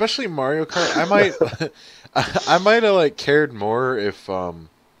 Especially Mario Kart, I might, I might have like cared more if I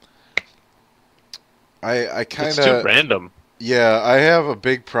kind It's too of random. yeah, I have a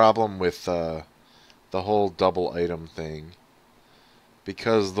big problem with the whole double item thing.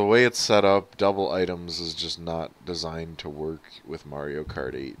 Because the way it's set up, double items is just not designed to work with Mario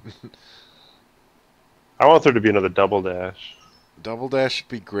Kart 8. I want there to be another double dash. Double dash would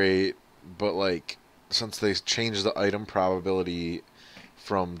be great, but like since they changed the item probability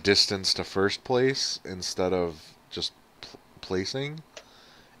from distance to first place instead of just placing,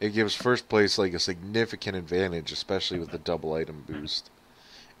 it gives first place like a significant advantage, especially with the double item boost.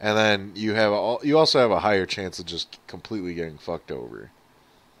 And then you also have a higher chance of just completely getting fucked over.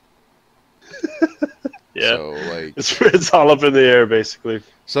 Yeah, So like it's all up in the air basically.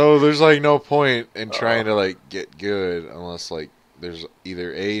 so there's like no point in trying to like get good unless like there's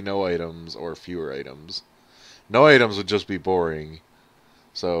either no items or fewer items. No items would just be boring.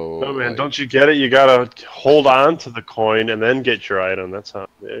 So Oh man, like, don't you get it? You gotta hold on to the coin and then get your item. That's how.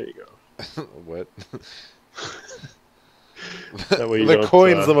 There you go. what? That way you The don't,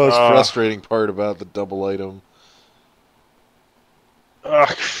 coin's the most frustrating part about the double item.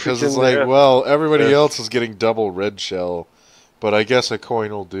 Because it's like, well, everybody Yeah. else is getting double red shell, but I guess a coin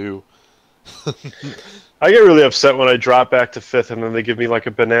will do. I get really upset when I drop back to 5th and then they give me like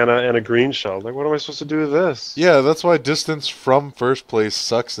a banana and a green shell. Like, what am I supposed to do with this? Yeah, that's why distance from first place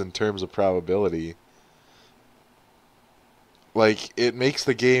sucks in terms of probability. Like, it makes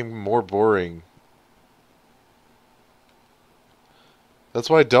the game more boring. That's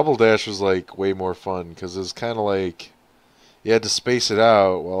why Double Dash was like way more fun, because it's kind of like you had to space it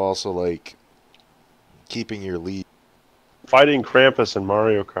out while also like keeping your lead. Fighting Krampus in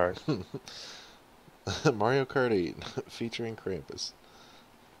Mario Kart. Mario Kart 8 featuring Krampus.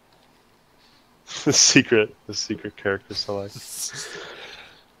 the secret character select.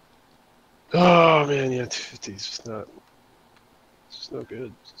 Oh man, yeah, 250 is just no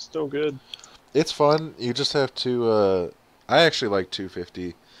good. It's no good. It's fun. You just have to. I actually like 250.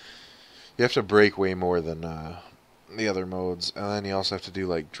 You have to brake way more than the other modes, and then you also have to do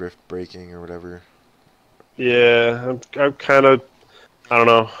like drift braking or whatever. Yeah, I'm kind of, I don't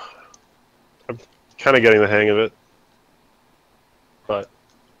know. I'm kind of getting the hang of it, but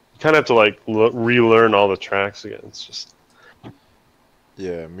you kind of have to like relearn all the tracks again. It's just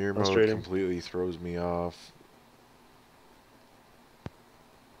Yeah, mirror mode frustrating. completely throws me off.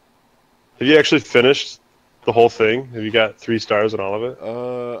 Have you actually finished the whole thing? Have you got 3 stars and all of it?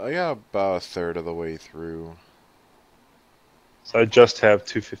 I got about a third of the way through. So I just have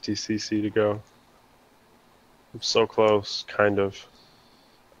 250cc to go. I'm so close, kind of.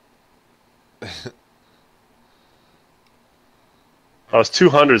 I was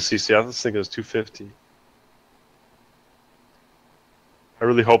 200cc. I was thinking it was 250. I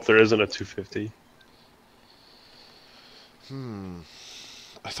really hope there isn't a 250.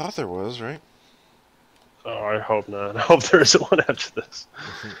 I thought there was, right? Oh, I hope not. I hope there isn't one after this.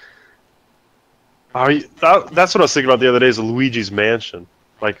 That's what I was thinking about the other day. Is Luigi's Mansion,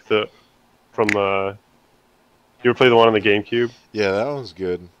 like you ever play the one on the GameCube? Yeah, that one's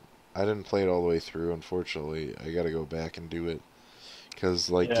good. I didn't play it all the way through, unfortunately. I gotta go back and do it. Because,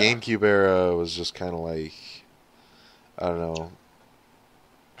 like, Yeah. GameCube era was just kind of like, I don't know.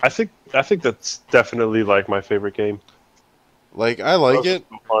 I think that's definitely like my favorite game. Like, I like That it.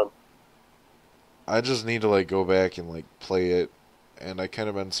 was so fun. I just need to, like, go back and, like, play it. And I kind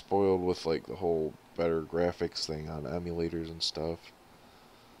of been spoiled with, like, the whole better graphics thing on emulators and stuff.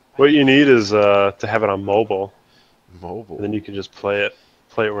 What you need is to have it on mobile, Mobile. and then you can just play it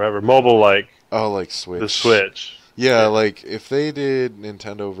wherever. Mobile, like Oh, like Switch. the Switch. Yeah, Yeah. like, if they did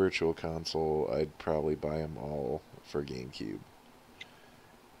Nintendo Virtual Console, I'd probably buy them all for GameCube.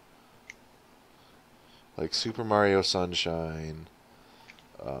 Like Super Mario Sunshine.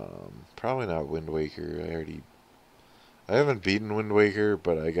 Probably not Wind Waker. I haven't beaten Wind Waker,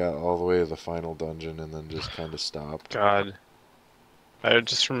 but I got all the way to the final dungeon and then just kind of stopped. God. I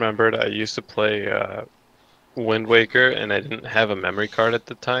just remembered I used to play Wind Waker and I didn't have a memory card at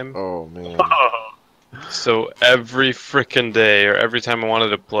the time. Oh man. So every frickin' day or every time I wanted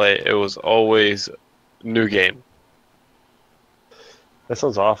to play, it was always new game. That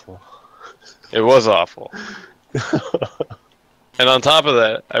sounds awful. It was awful. And on top of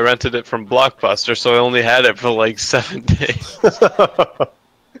that, I rented it from Blockbuster, so I only had it for like 7 days.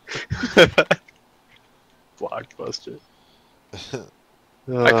 Blockbuster.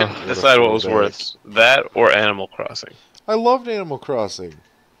 I couldn't decide what was worse, that or Animal Crossing. I loved Animal Crossing.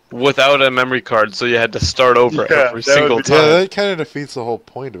 Without a memory card, so you had to start over Yeah, every that single would be- Yeah, time. that kind of defeats the whole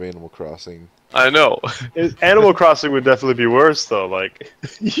point of Animal Crossing. I know. Animal Crossing would definitely be worse though. Like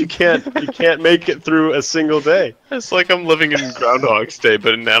you can't make it through a single day. It's like I'm living in Groundhog's Day,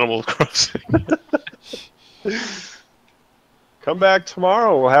 but in Animal Crossing. Come back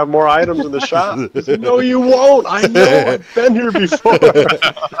tomorrow. We'll have more items in the shop. No, you won't. I know. I've been here before.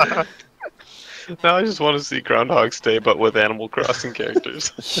 Now I just want to see Groundhog's Day, but with Animal Crossing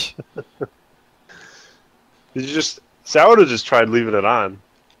characters. Did you just? See, I would have just tried leaving it on.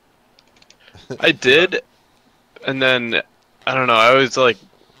 I did, and then I don't know. I was like,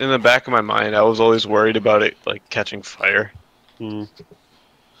 in the back of my mind, I was always worried about it like catching fire. Hmm.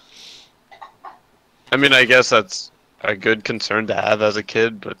 I mean, I guess that's a good concern to have as a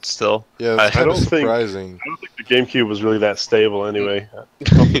kid, but still. Yeah, it's I kind of don't think- surprising. I don't think the GameCube was really that stable anyway. I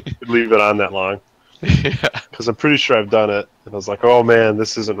don't think you could leave it on that long Yeah. because I'm pretty sure I've done it, and I was like, oh man,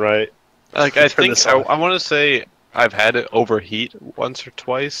 this isn't right. Like I Turn think this I off. want to say I've had it overheat once or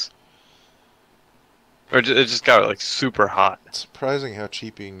twice, or it just got like super hot. It's surprising how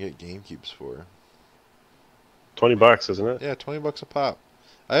cheap you can get GameCubes for. $20, isn't it? Yeah, $20 a pop.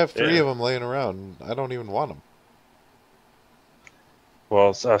 I have 3 Yeah. of them laying around. I don't even want them.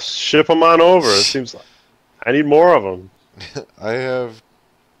 Well, ship them on over. It seems like I need more of them. I have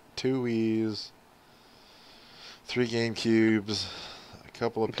 2 Wii's, 3 GameCubes, a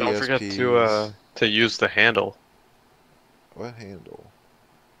couple of Don't PSPs. forget to use the handle What handle?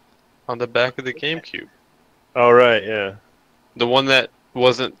 on the back of the GameCube. All right, yeah. The one that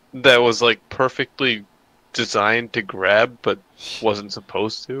was like perfectly designed to grab but wasn't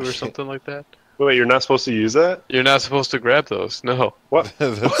supposed to or something like that. Wait, you're not supposed to use that? You're not supposed to grab those. No. What?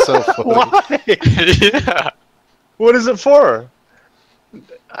 That's so funny. Why? Yeah. What is it for?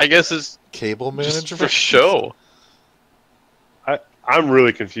 I guess it's Cable just manager for show. I'm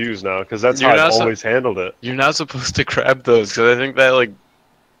really confused now because that's You're how not I've so- always handled it. You're not supposed to grab those because I think that like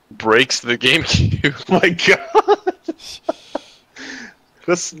breaks the GameCube. Oh my god.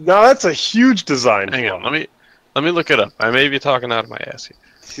 That's a huge design. Hang flaw. on, let me look it up. I may be talking out of my ass here.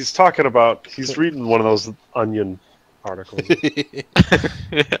 He's talking about. He's reading one of those Onion articles.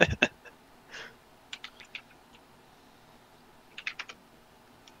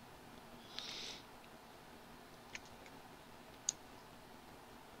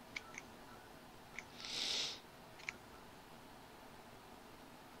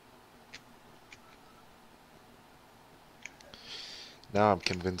 Now I'm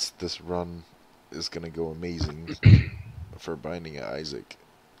convinced this run is gonna go amazing for Binding of Isaac.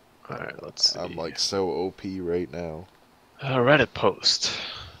 Alright, let's see. I'm like so OP right now. Reddit post.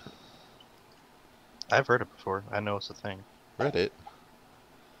 I've heard it before. I know it's a thing. Reddit.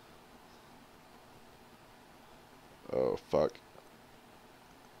 Oh fuck.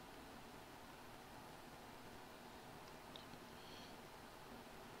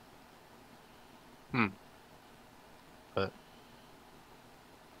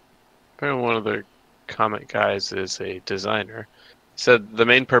 Apparently one of the comment guys is a designer. Said the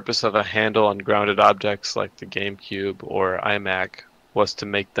main purpose of a handle on grounded objects like the GameCube or iMac was to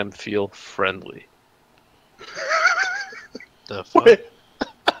make them feel friendly. The fuck? Wait.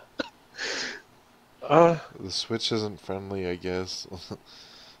 The Switch isn't friendly, I guess.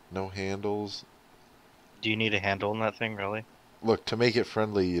 No handles. Do you need a handle on that thing, really? Look, to make it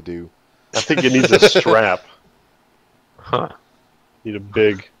friendly, you do. I think it needs a strap. Huh. Need a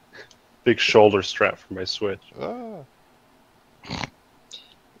big shoulder strap for my Switch. Ah.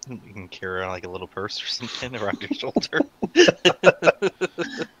 You can carry around like a little purse or something around your shoulder.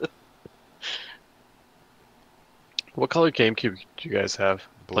 What color GameCube do you guys have?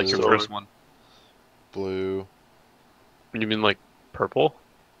 Blue. Like your Silver. first one? Blue. You mean like purple?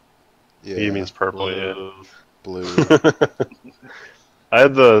 Yeah. He means purple, blue. I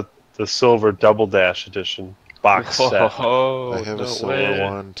had the silver Double Dash edition box set. Oh, I have no a silver way.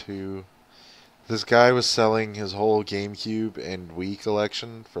 one too. This guy was selling his whole GameCube and Wii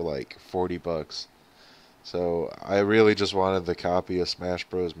collection for like $40. So I really just wanted the copy of Smash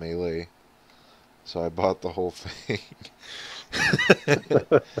Bros. Melee. So I bought the whole thing.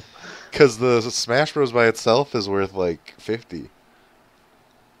 Because the Smash Bros. By itself is worth like $50.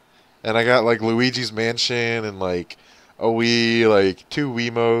 And I got like Luigi's Mansion and like a Wii, like 2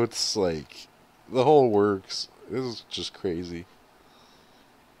 Wiimotes, like the whole works. It was just crazy.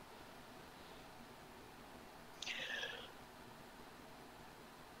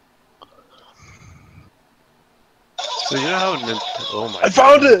 So you know how oh my I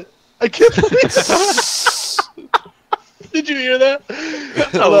found it! I can't believe it! Did you hear that?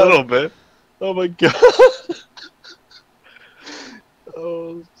 a little bit. Oh my god.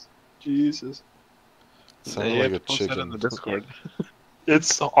 Oh, Jesus. Sounded you like have a to post that in chicken. the Discord.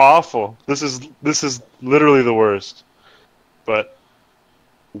 It's awful. This is literally the worst. But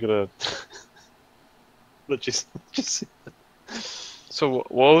I'm gonna let you just see. So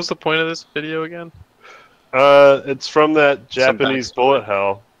what was the point of this video again? It's from that Some Japanese backstory. bullet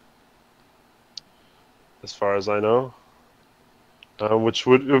hell, as far as I know. Which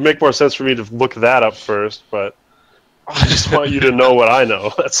would it would make more sense for me to look that up first, but I just want you to know what I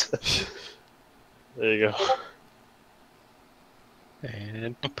know. That's there you go.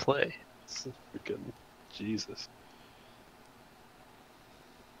 And play. It's freaking Jesus.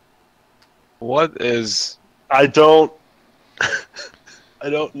 What is... I don't I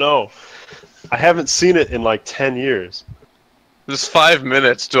don't know. I haven't seen it in like 10 years. This 5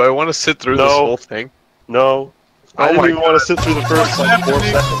 minutes. Do I want to sit through No. this whole thing? No. I Oh didn't my even want to sit through the first like 4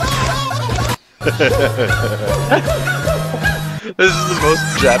 seconds. This is the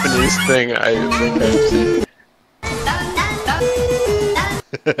most Japanese thing I think I've seen.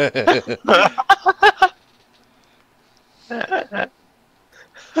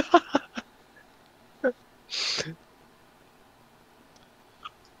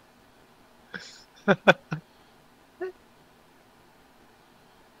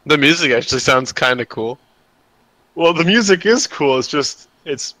 The music actually sounds kind of cool. Well, the music is cool. It's just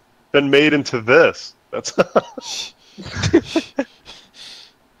it's been made into this. That's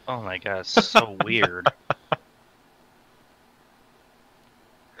Oh my god, it's so weird.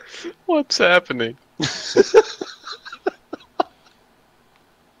 What's happening?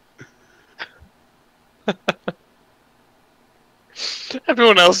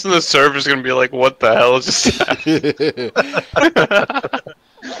 Everyone else in the server is gonna be like, "What the hell just happened?"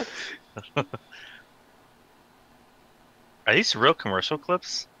 Are these real commercial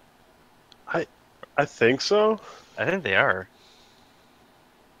clips? I think so. I think they are.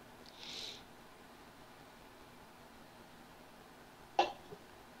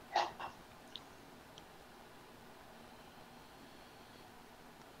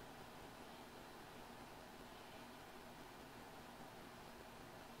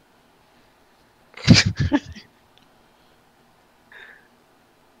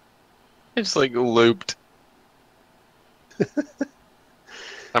 It's like looped.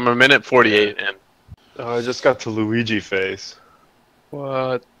 I'm a minute 48 in. Oh, I just got to Luigi face.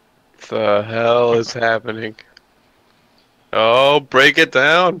 What the hell is happening? Oh, break it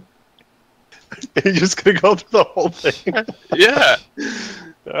down. You're just gonna go through the whole thing. Yeah,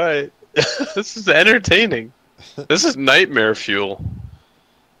 All right. this is entertaining. This is nightmare fuel.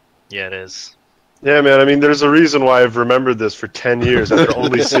 Yeah, it is. Yeah, man. I mean, there's a reason why I've remembered this for 10 years after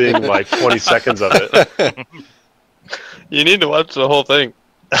only seeing like 20 seconds of it. You need to watch the whole thing.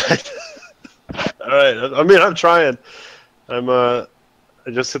 All right. I mean, I'm trying. I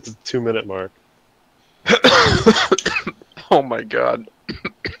just hit the 2-minute mark. Oh my god.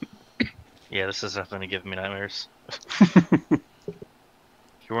 Yeah, this is definitely giving me nightmares. If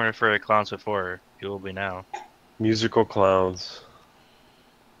you weren't afraid of clowns before, you will be now. Musical clowns.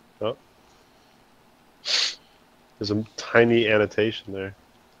 Oh. There's a tiny annotation there.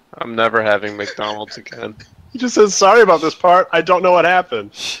 I'm never having McDonald's again. He just says, sorry about this part. I don't know what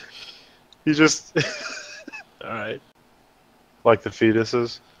happened. He just... Alright. Like the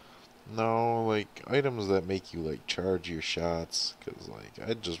fetuses? No, like items that make you like charge your shots, because like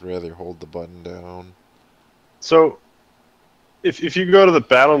I'd just rather hold the button down. So, if you go to the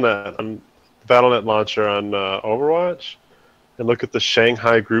BattleNet launcher on Overwatch, and look at the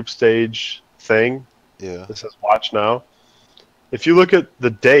Shanghai group stage thing Yeah. that says watch now, if you look at the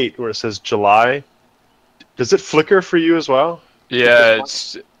date where it says July, does it flicker for you as well? Yeah,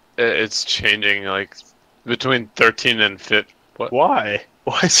 it's changing like between 13 and 15. What? Why?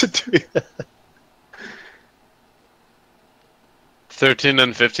 Why is it doing that? 13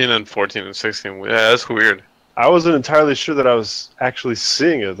 and 15 and 14 and 16. Yeah, that's weird. I wasn't entirely sure that I was actually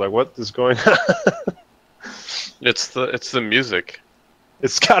seeing it. Like, what is going on? It's the music.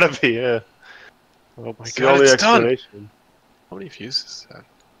 It's gotta be, yeah. Oh my It's the god, only it's done. explanation. How many views is that?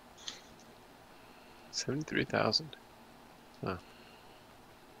 73,000.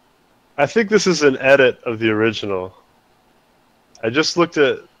 I think this is an edit of the original. I just looked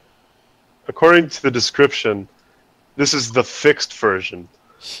at, according to the description, this is the fixed version.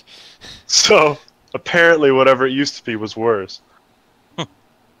 So, apparently whatever it used to be was worse.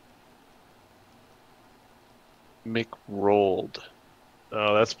 McRolled.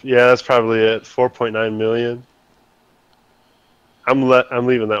 Oh, that's probably it. 4.9 million. I'm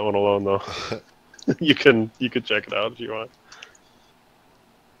leaving that one alone though. you can check it out if you want.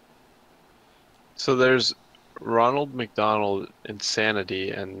 So there's Ronald McDonald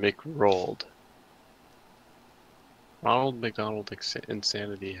Insanity and Mick Rolled. Ronald McDonald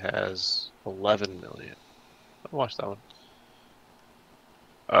Insanity has 11 million. I'll watch that one.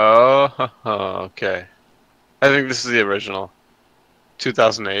 Oh, okay. I think this is the original.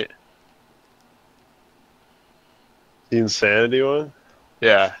 2008. The Insanity one?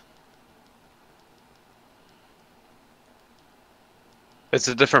 Yeah. It's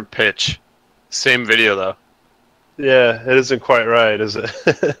a different pitch. Same video though. Yeah, it isn't quite right, is it?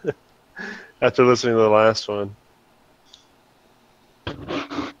 After listening to the last one.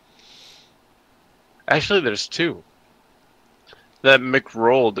 Actually, there's two. That Mick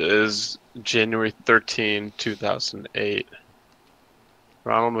Rolled is January 13, 2008.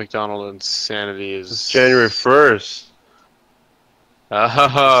 Ronald McDonald Insanity is It's January 1st. Oh, It's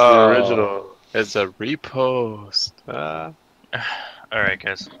the original. It's a repost. Alright,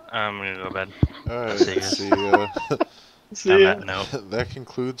 guys. I'm gonna go to bed. Alright, See ya. see ya. See On ya. that note. That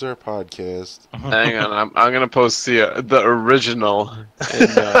concludes our podcast. Hang on, I'm gonna post the original in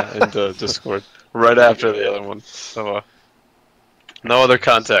the Discord right after the other one. So no other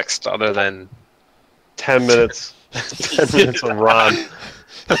context other than 10 minutes. 10 minutes of Ron.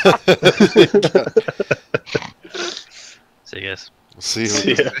 See you guys. See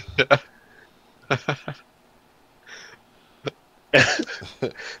See you. ya.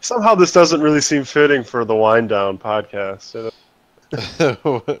 Somehow this doesn't really seem fitting for the Wind Down podcast.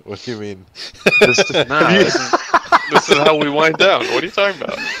 What do you mean? nah, this is how we wind down. What are you talking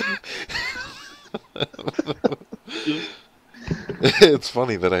about? It's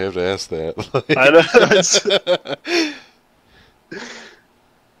funny that I have to ask that. I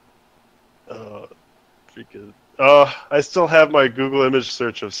know. Freaking. I still have my Google image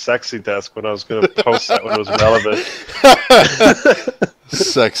search of Sexy Desk when I was going to post that when it was relevant.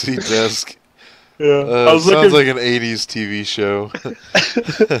 Sexy Desk. Yeah. I was Sounds looking. like an 80s TV show.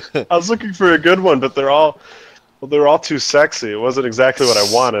 I was looking for a good one, but they're all too sexy. It wasn't exactly what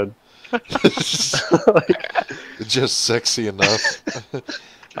I wanted. Just sexy enough.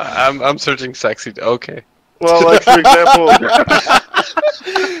 I'm searching sexy. Okay. Well, like for example,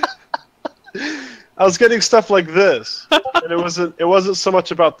 I was getting stuff like this, and it wasn't so much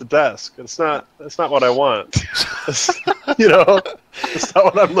about the desk. That's not what I want. You know, it's not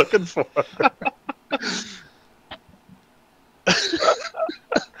what I'm looking for.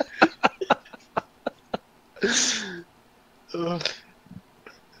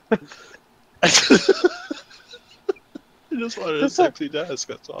 I just wanted a sexy desk.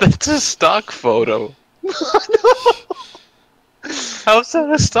 That's all. That's a stock photo. How's that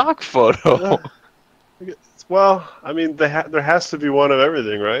a stock photo? Well, I mean, there has to be one of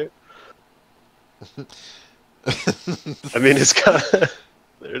everything, right? I mean, it's got.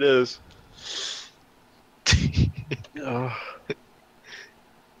 There it is. Oh.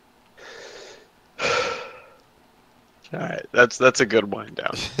 All right, that's a good wind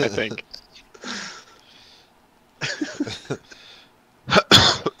down, I think.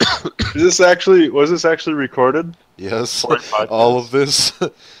 Was this actually recorded? Yes, For a podcast? all of this.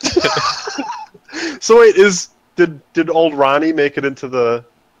 So wait, did old Ronnie make it into the?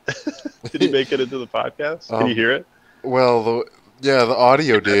 Did he make it into the podcast? Can you hear it? Well, the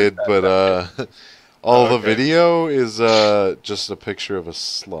audio did, but all the Okay. video is just a picture of a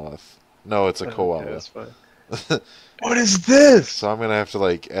sloth. No, it's a koala. Okay, that's fine. What is this? So I'm gonna have to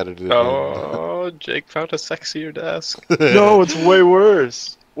like edit it. Oh, Jake found a sexier desk. in. No, it's way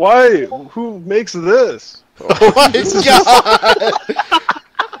worse. Why? Who makes this? Oh my god!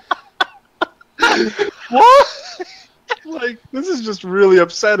 What? Like, this is just really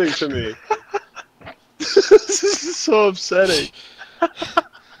upsetting to me. This is so upsetting.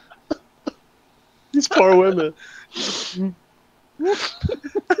 These poor women.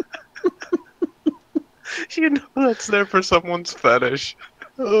 You know that's there for someone's fetish.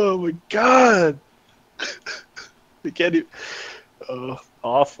 Oh my god. They can't even. Oh,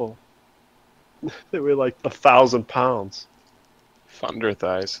 awful. They weigh like 1,000 pounds. Thunder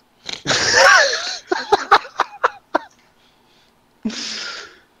thighs.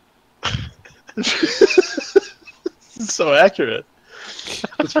 It's so accurate.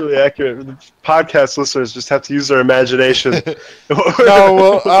 It's really accurate. The podcast listeners just have to use their imagination. No,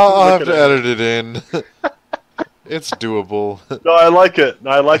 well, I'll have Looking to at edit it in. It's doable. No, I like it.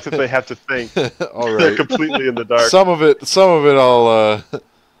 I like that they have to think. All They're right. completely in the dark. Some of it,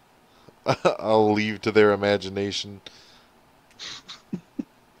 I'll leave to their imagination.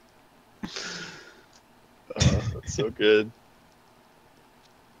 That's so good.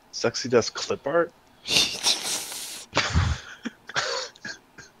 Sexy Desk clip art?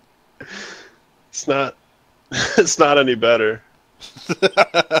 It's not It's not any better.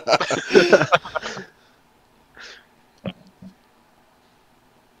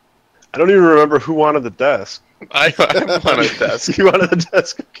 I don't even remember who wanted the desk. I want a desk. You wanted the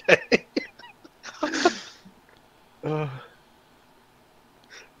desk, okay.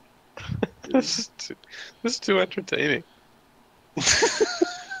 This is too entertaining.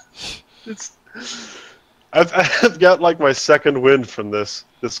 It's, I've got like my second win from this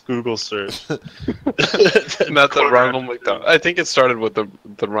Google search. Not the Ronald McDonald. I think it started with the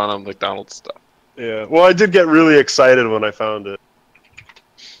Ronald McDonald stuff. Yeah, well, I did get really excited when I found it.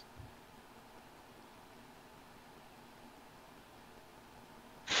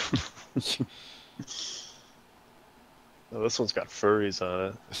 Oh, this one's got furries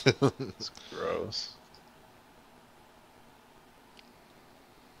on it. It's gross.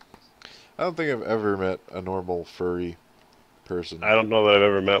 I don't think I've ever met a normal furry person. I don't know that I've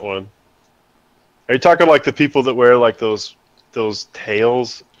ever met one. Are you talking like the people that wear like those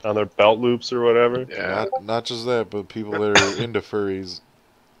tails on their belt loops or whatever? Yeah. Not just that, but people that are into furries,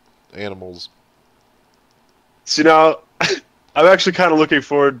 animals. See, now, I'm actually kind of looking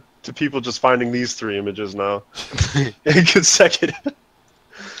forward to people just finding these 3 images now in consecutive.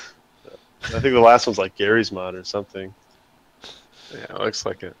 I think the last one's like Gary's Mod or something. Yeah, it looks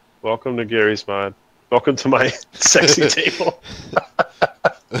like it. Welcome to Gary's Mod. Welcome to my sexy table.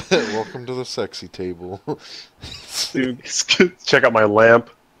 Welcome to the sexy table. Dude, check out my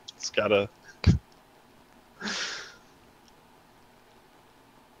lamp. It's got a...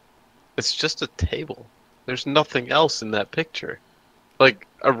 It's just a table. There's nothing else in that picture. Like,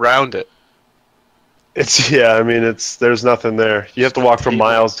 around it. Yeah, I mean, there's nothing there. You have to walk for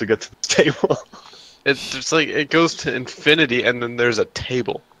miles to get to the table. It's just like, it goes to infinity and then there's a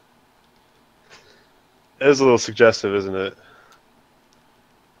table. It is a little suggestive, isn't it?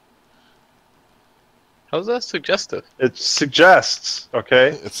 How's that suggestive? It suggests, okay?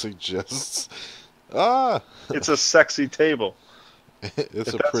 It suggests. Ah! It's a sexy table.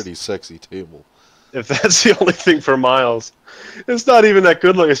 It's a pretty sexy table. If that's the only thing for miles, it's not even that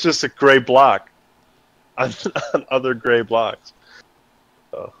good looking. It's just a gray block on other gray blocks.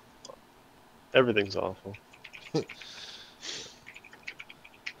 So, everything's awful. You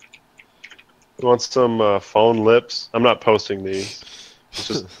want some phone lips? I'm not posting these. It's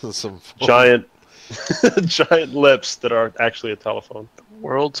just Some giant, giant lips that are actually a telephone.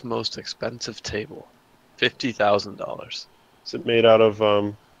 World's most expensive table. $50,000. Is it made out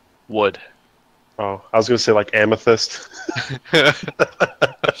of? Wood. Oh, I was gonna say like amethyst.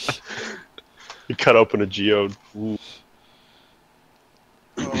 You cut open a geode. Ooh.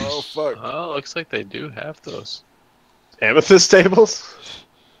 Oh fuck! Oh, looks like they do have those. Amethyst tables?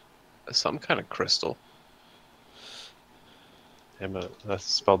 Some kind of crystal. Damn it, I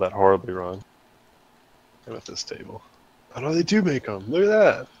spelled that horribly wrong. Amethyst table. Oh no, they do make them. Look at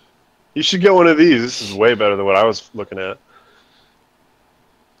that. You should get one of these. This is way better than what I was looking at.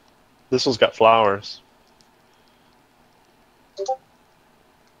 This one's got flowers. It's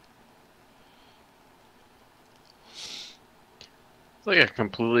like a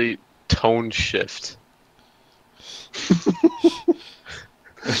complete tone shift.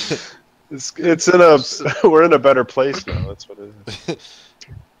 It's in a we're in a better place now. That's what it is.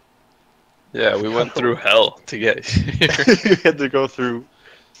 Yeah, we went through hell to get here. You had to go through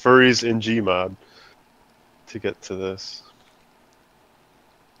Furries in Gmod to get to this.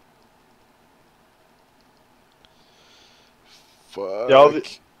 Fuck. Yeah,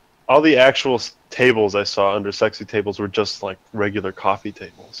 all the actual tables I saw under sexy tables were just like regular coffee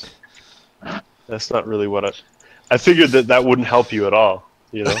tables. That's not really what I figured that wouldn't help you at all.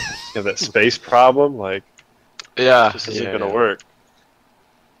 You know, you have that space problem. Like, Yeah, this isn't gonna work.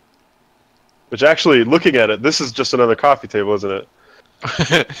 Which actually, looking at it, this is just another coffee table, isn't it?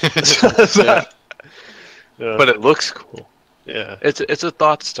 Yeah. Yeah. But it looks cool. Yeah, It's a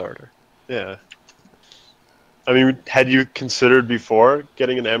thought starter. yeah. I mean, had you considered before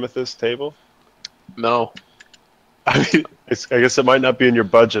getting an amethyst table? No. I mean, I guess it might not be in your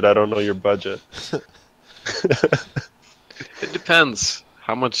budget. I don't know your budget. It depends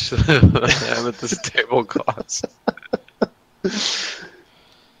how much the amethyst table costs.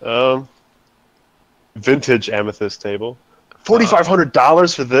 Vintage amethyst table.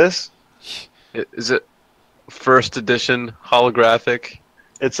 $4,500 for this? Is it first edition holographic?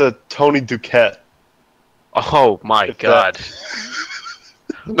 It's a Tony Duquette. Oh my If god.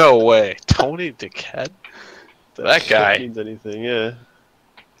 No way. Tony Duquette? That guy. means anything? Yeah.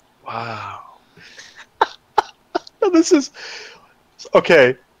 Wow. This is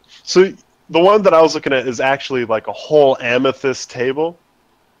okay. So the one that I was looking at is actually like a whole amethyst table.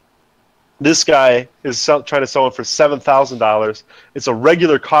 This guy is trying to sell it for $7,000. It's a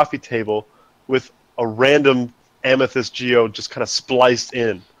regular coffee table with a random amethyst geode just kind of spliced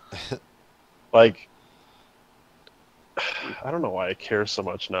in. Like, I don't know why I care so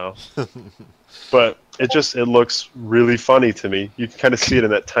much now, but it looks really funny to me. You can kind of see it in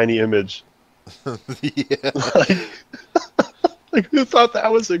that tiny image. Yeah. Like, who thought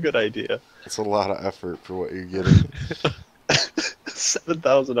that was a good idea? It's a lot of effort for what you're getting.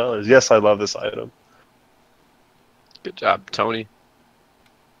 $7,000. Yes, I love this item. Good job, Tony.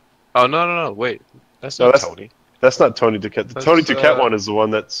 Oh no! Wait, that's No, not that's- Tony. That's not Tony Duquette. The That's, Tony Duquette one is the one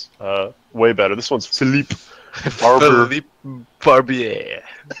that's way better. This one's Philippe Barber. Philippe Barbier.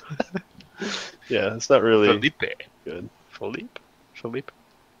 Yeah, it's not really Felipe. good. Philippe.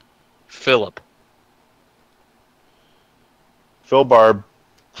 Phil Barb.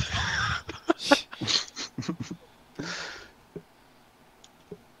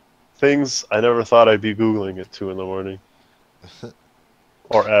 Things I never thought I'd be Googling at 2 in the morning.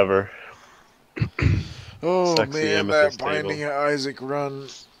 Or ever. Oh Sexy man, that amethyst Binding table. of Isaac run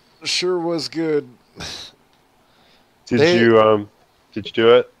sure was good. Did They- you do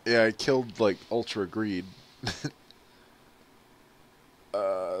it? Yeah, I killed like Ultra Greed.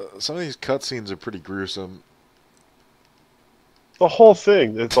 Some of these cutscenes are pretty gruesome. The whole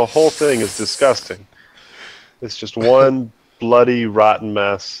thing is disgusting. It's just one bloody, rotten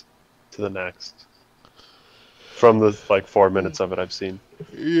mess to the next. From the 4 minutes of it I've seen.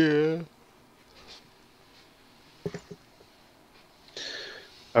 Yeah.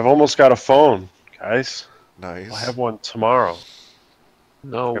 I've almost got a phone, guys. Nice. I'll have one tomorrow.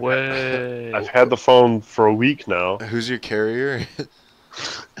 No way. I've had the phone for a week now. Who's your carrier?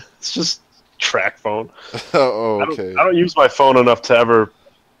 It's just track phone. Oh, I don't- okay. I don't use my phone enough to ever,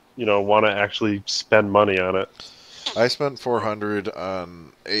 want to actually spend money on it. I spent 400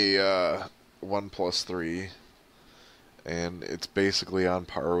 on a OnePlus 3, and it's basically on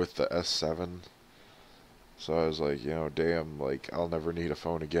par with the S7. So I was like, damn, like I'll never need a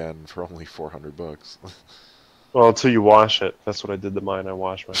phone again for only $400. Well, until you wash it. That's what I did to mine. I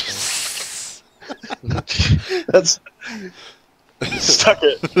washed my phone. That's stuck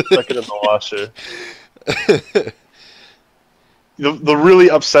it in the washer. The really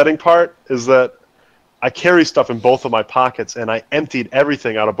upsetting part is that I carry stuff in both of my pockets, and I emptied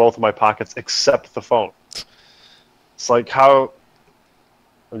everything out of both of my pockets except the phone. It's like how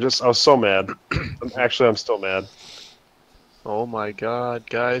I was so mad. I'm still mad. Oh my god,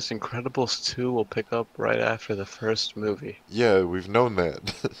 guys, Incredibles 2 will pick up right after the first movie. Yeah, we've known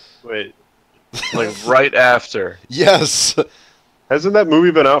that. Wait, Like, right after Yes. hasn't that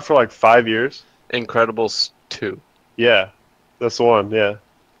movie been out for 5 years? Incredibles 2. Yeah, that's the one. Yeah,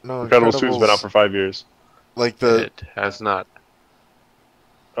 No, Incredibles 2's been out for 5 years. like the It has not.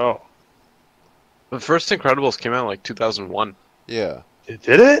 Oh, The first Incredibles came out in 2001. yeah.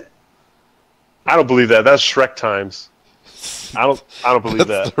 did it? I don't believe that. That's Shrek times. I don't believe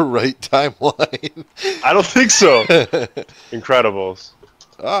That's that. the right timeline. I don't think so. Incredibles.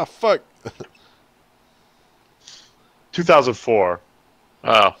 Ah, fuck. 2004.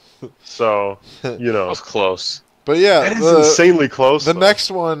 Oh, So, that was close. But yeah, that is insanely close. the though. next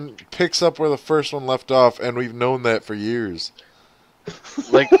one picks up where the first one left off, and we've known that for years.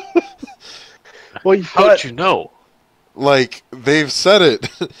 Like, Well, how'd you know? Like, they've said it.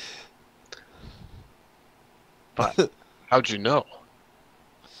 But how'd you know?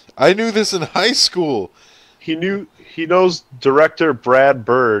 I knew this in high school. he knows director Brad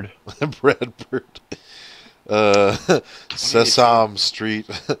Bird. Brad Bird. Sesame Street.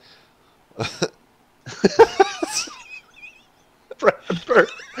 Brad Bird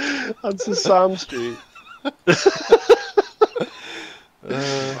on Sesame Street.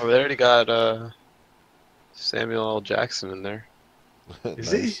 Oh, they already got Samuel L. Jackson in there.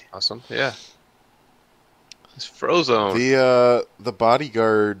 Is he? Awesome. Yeah. It's Frozone. The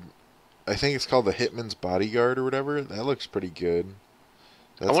bodyguard, I think it's called the Hitman's Bodyguard or whatever. That looks pretty good.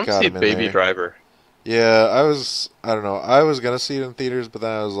 I That's want to got see him in Baby there. Driver. Yeah, I don't know. I was gonna see it in theaters, but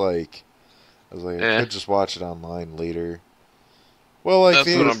then I was like, I Eh. could just watch it online later. Well, like That's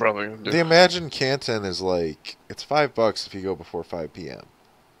what I'm the probably gonna do. Imagine Canton is it's $5 if you go before 5 p.m.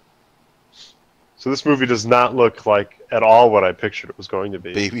 So this movie does not look like at all what I pictured it was going to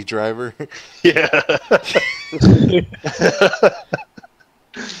be. Baby Driver. Yeah.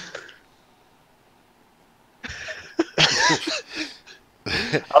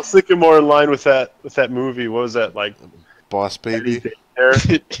 I was thinking more in line with that movie. What was that like? Boss Baby. Hair?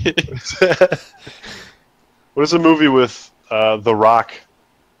 What is a movie with The Rock?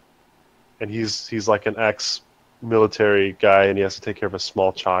 And he's like an ex-military guy, and he has to take care of a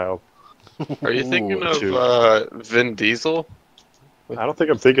small child. Are you thinking of two. Vin Diesel, I don't think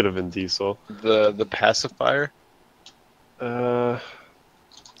I'm thinking of Vin Diesel. the pacifier?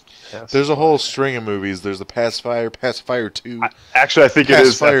 There's a whole string of movies. There's the Pacifier, Pacifier 2. Actually, I think it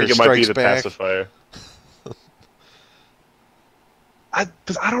is. I Pacifier think it might be Strikes the Back. pacifier.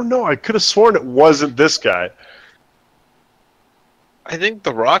 I don't know. I could have sworn it wasn't this guy. I think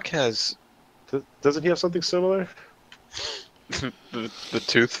The Rock has Doesn't he have something similar? the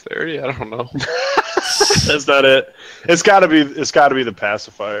Tooth Fairy. I don't know. That's not it. It's got to be. It's got to be the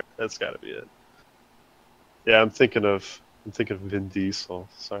pacifier. That's got to be it. Yeah, I'm thinking of Vin Diesel.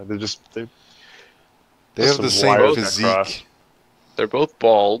 Sorry, they They have some the same wires physique. across. They're both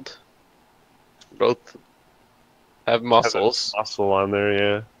bald. Both have muscles. Muscle on there.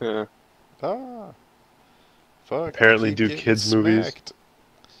 Yeah. Yeah. Ah. Fuck. Apparently keep do getting kids' movies. smacked.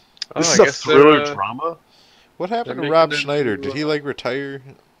 Oh, This I is a guess they're, thriller drama. What happened They're to Rob making it Schneider? into, Did he like retire?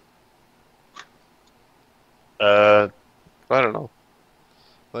 I don't know.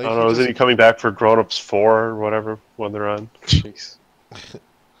 Like, I don't know. Isn't he coming back for Grown Ups 4 or whatever when they're on? Jeez.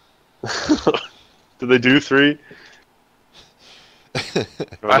 Did they do 3?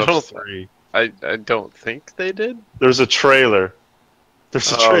 I don't- 3. I don't think they did. There's a trailer.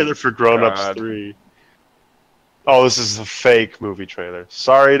 There's a Oh, trailer for Grown Ups God. 3. Oh, this is a fake movie trailer.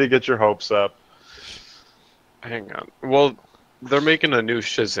 Sorry to get your hopes up. Hang on. Well, they're making a new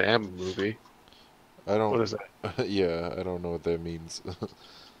Shazam movie. I don't. What is that? Yeah, I don't know what that means.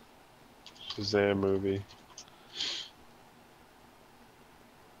 Shazam movie.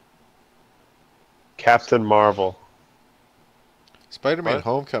 Captain Marvel. Spider-Man: What?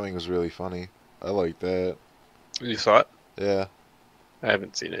 Homecoming was really funny. I like that. You saw it? Yeah, I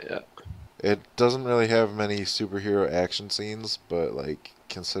haven't seen it yet. it doesn't really have many superhero action scenes, but like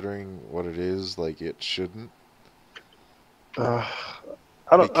considering what it is, like it shouldn't. I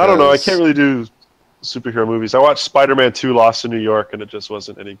don't know. I Because- can't really do superhero movies. I watched Spider-Man 2: Lost in New York, and it just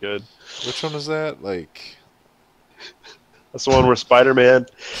wasn't any good. Which one is that? Like, That's the one where Spider-Man.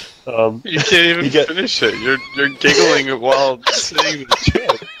 You can't even You get- finish it. You're giggling while saying the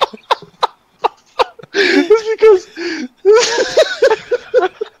joke. It's because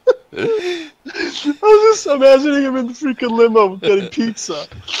I was just imagining him in the freaking limo getting pizza.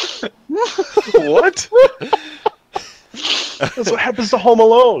 What? That's what happens to Home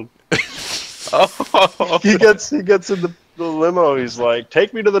Alone. Oh, He gets in the limo. He's like,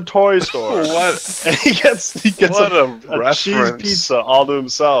 "Take me to the toy store." what? And he gets What a a cheese reference. pizza all to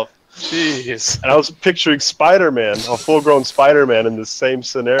himself. Jeez. And I was picturing Spider-Man, a full-grown Spider-Man, in the same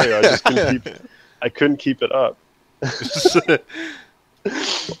scenario. I just couldn't keep it up.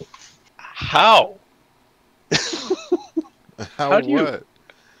 How? how do you- what?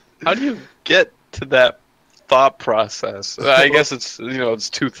 How do you get to that thought process? I guess it's it's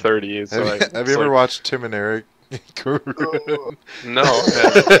 2:30. Have, you- have you ever watched Tim and Eric? No.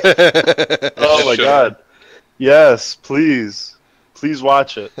 Oh my Sure. god! Yes, please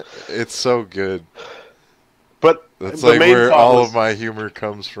watch it. It's so good. But That's the like main where thought all was- of my humor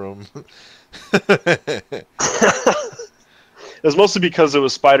comes from. It was mostly because it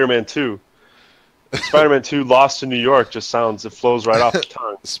was Spider-Man 2. Spider-Man 2 Lost in New York just sounds, it flows right off the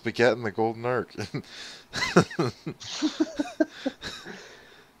tongue. Spaghetti and the Golden Ark.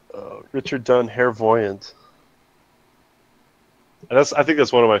 Richard Dunn, Hairvoyant. And I think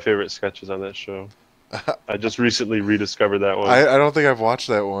that's one of my favorite sketches on that show. I just recently rediscovered that one. I don't think I've watched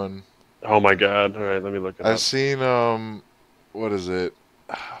that one. Oh my god. Alright, let me look it I've up. seen what is it?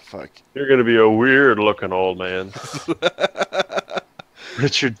 Fuck. You're gonna be a weird looking old man.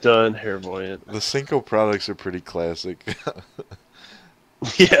 Richard Dunn, Hairvoyant. The Cinco products are pretty classic.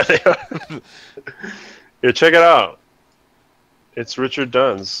 Yeah, they are. Here, check it out. It's Richard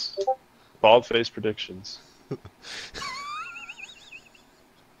Dunn's Bald Face Predictions.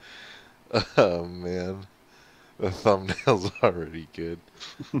 Oh man, the thumbnail's already good.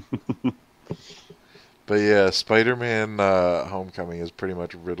 But yeah, Spider-Man Homecoming is pretty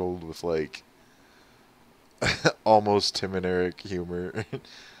much riddled with like almost Tim and Eric humor.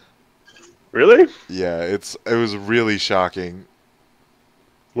 Really? Yeah, it was really shocking.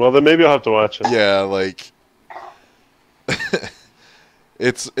 Well, then maybe I'll have to watch it. Yeah, like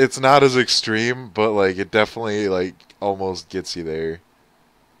it's not as extreme, but like it definitely like almost gets you there.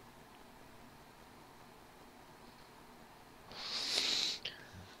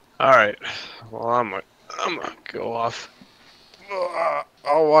 All right. Well, I'm gonna go off.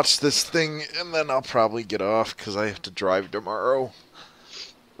 I'll watch this thing and then I'll probably get off because I have to drive tomorrow.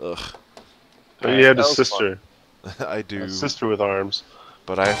 Ugh, But you had a That was sister. I do, A sister with arms.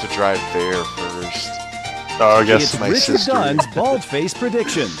 but I have to drive there first. Oh, I guess It's my Richard sister. Dunn's Bald Face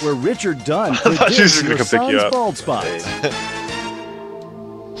Prediction, where Richard Dunn thought she was predicts gonna your come pick you son's up. bald spots.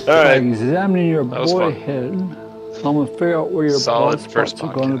 All right. Examining your That was boy fun. head, I'm gonna figure out where your Solid bald first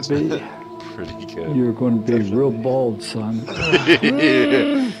spots are gonna podcast. be. Pretty good. You're gonna be real bald, son.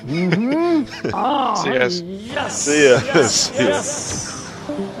 Ah, See you guys. yes. See ya. Yes, yes.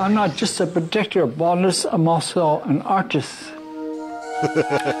 I'm not just a predictor of baldness, I'm also an artist.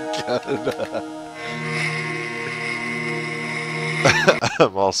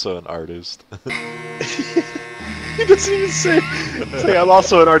 I'm also an artist. He doesn't even say. It's like, I'm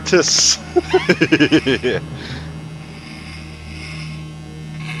also an artist.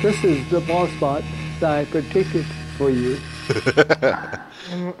 This is the bald spot that I predicted for you.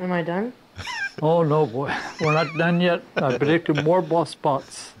 Am I done? Oh no, boy, we're not done yet. I predicted more bald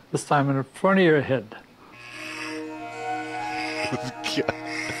spots, this time in the front of your head.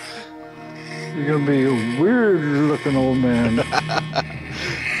 You're gonna be a weird looking old man.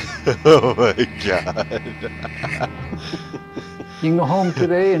 Oh my god. You can go home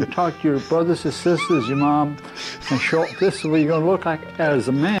today and talk to your brothers and sisters, your mom, and show this is what you're gonna look like as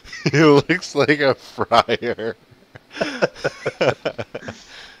a man. He looks like a friar.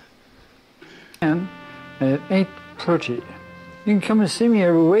 And it ain't pretty. You can come and see me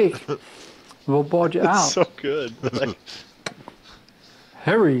every week. We'll bald you out. So good. Like,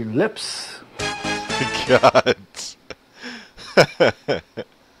 Hairy lips. God.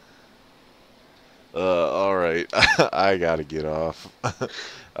 All right. I gotta get off.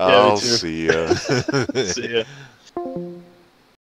 I'll too. see ya. see ya.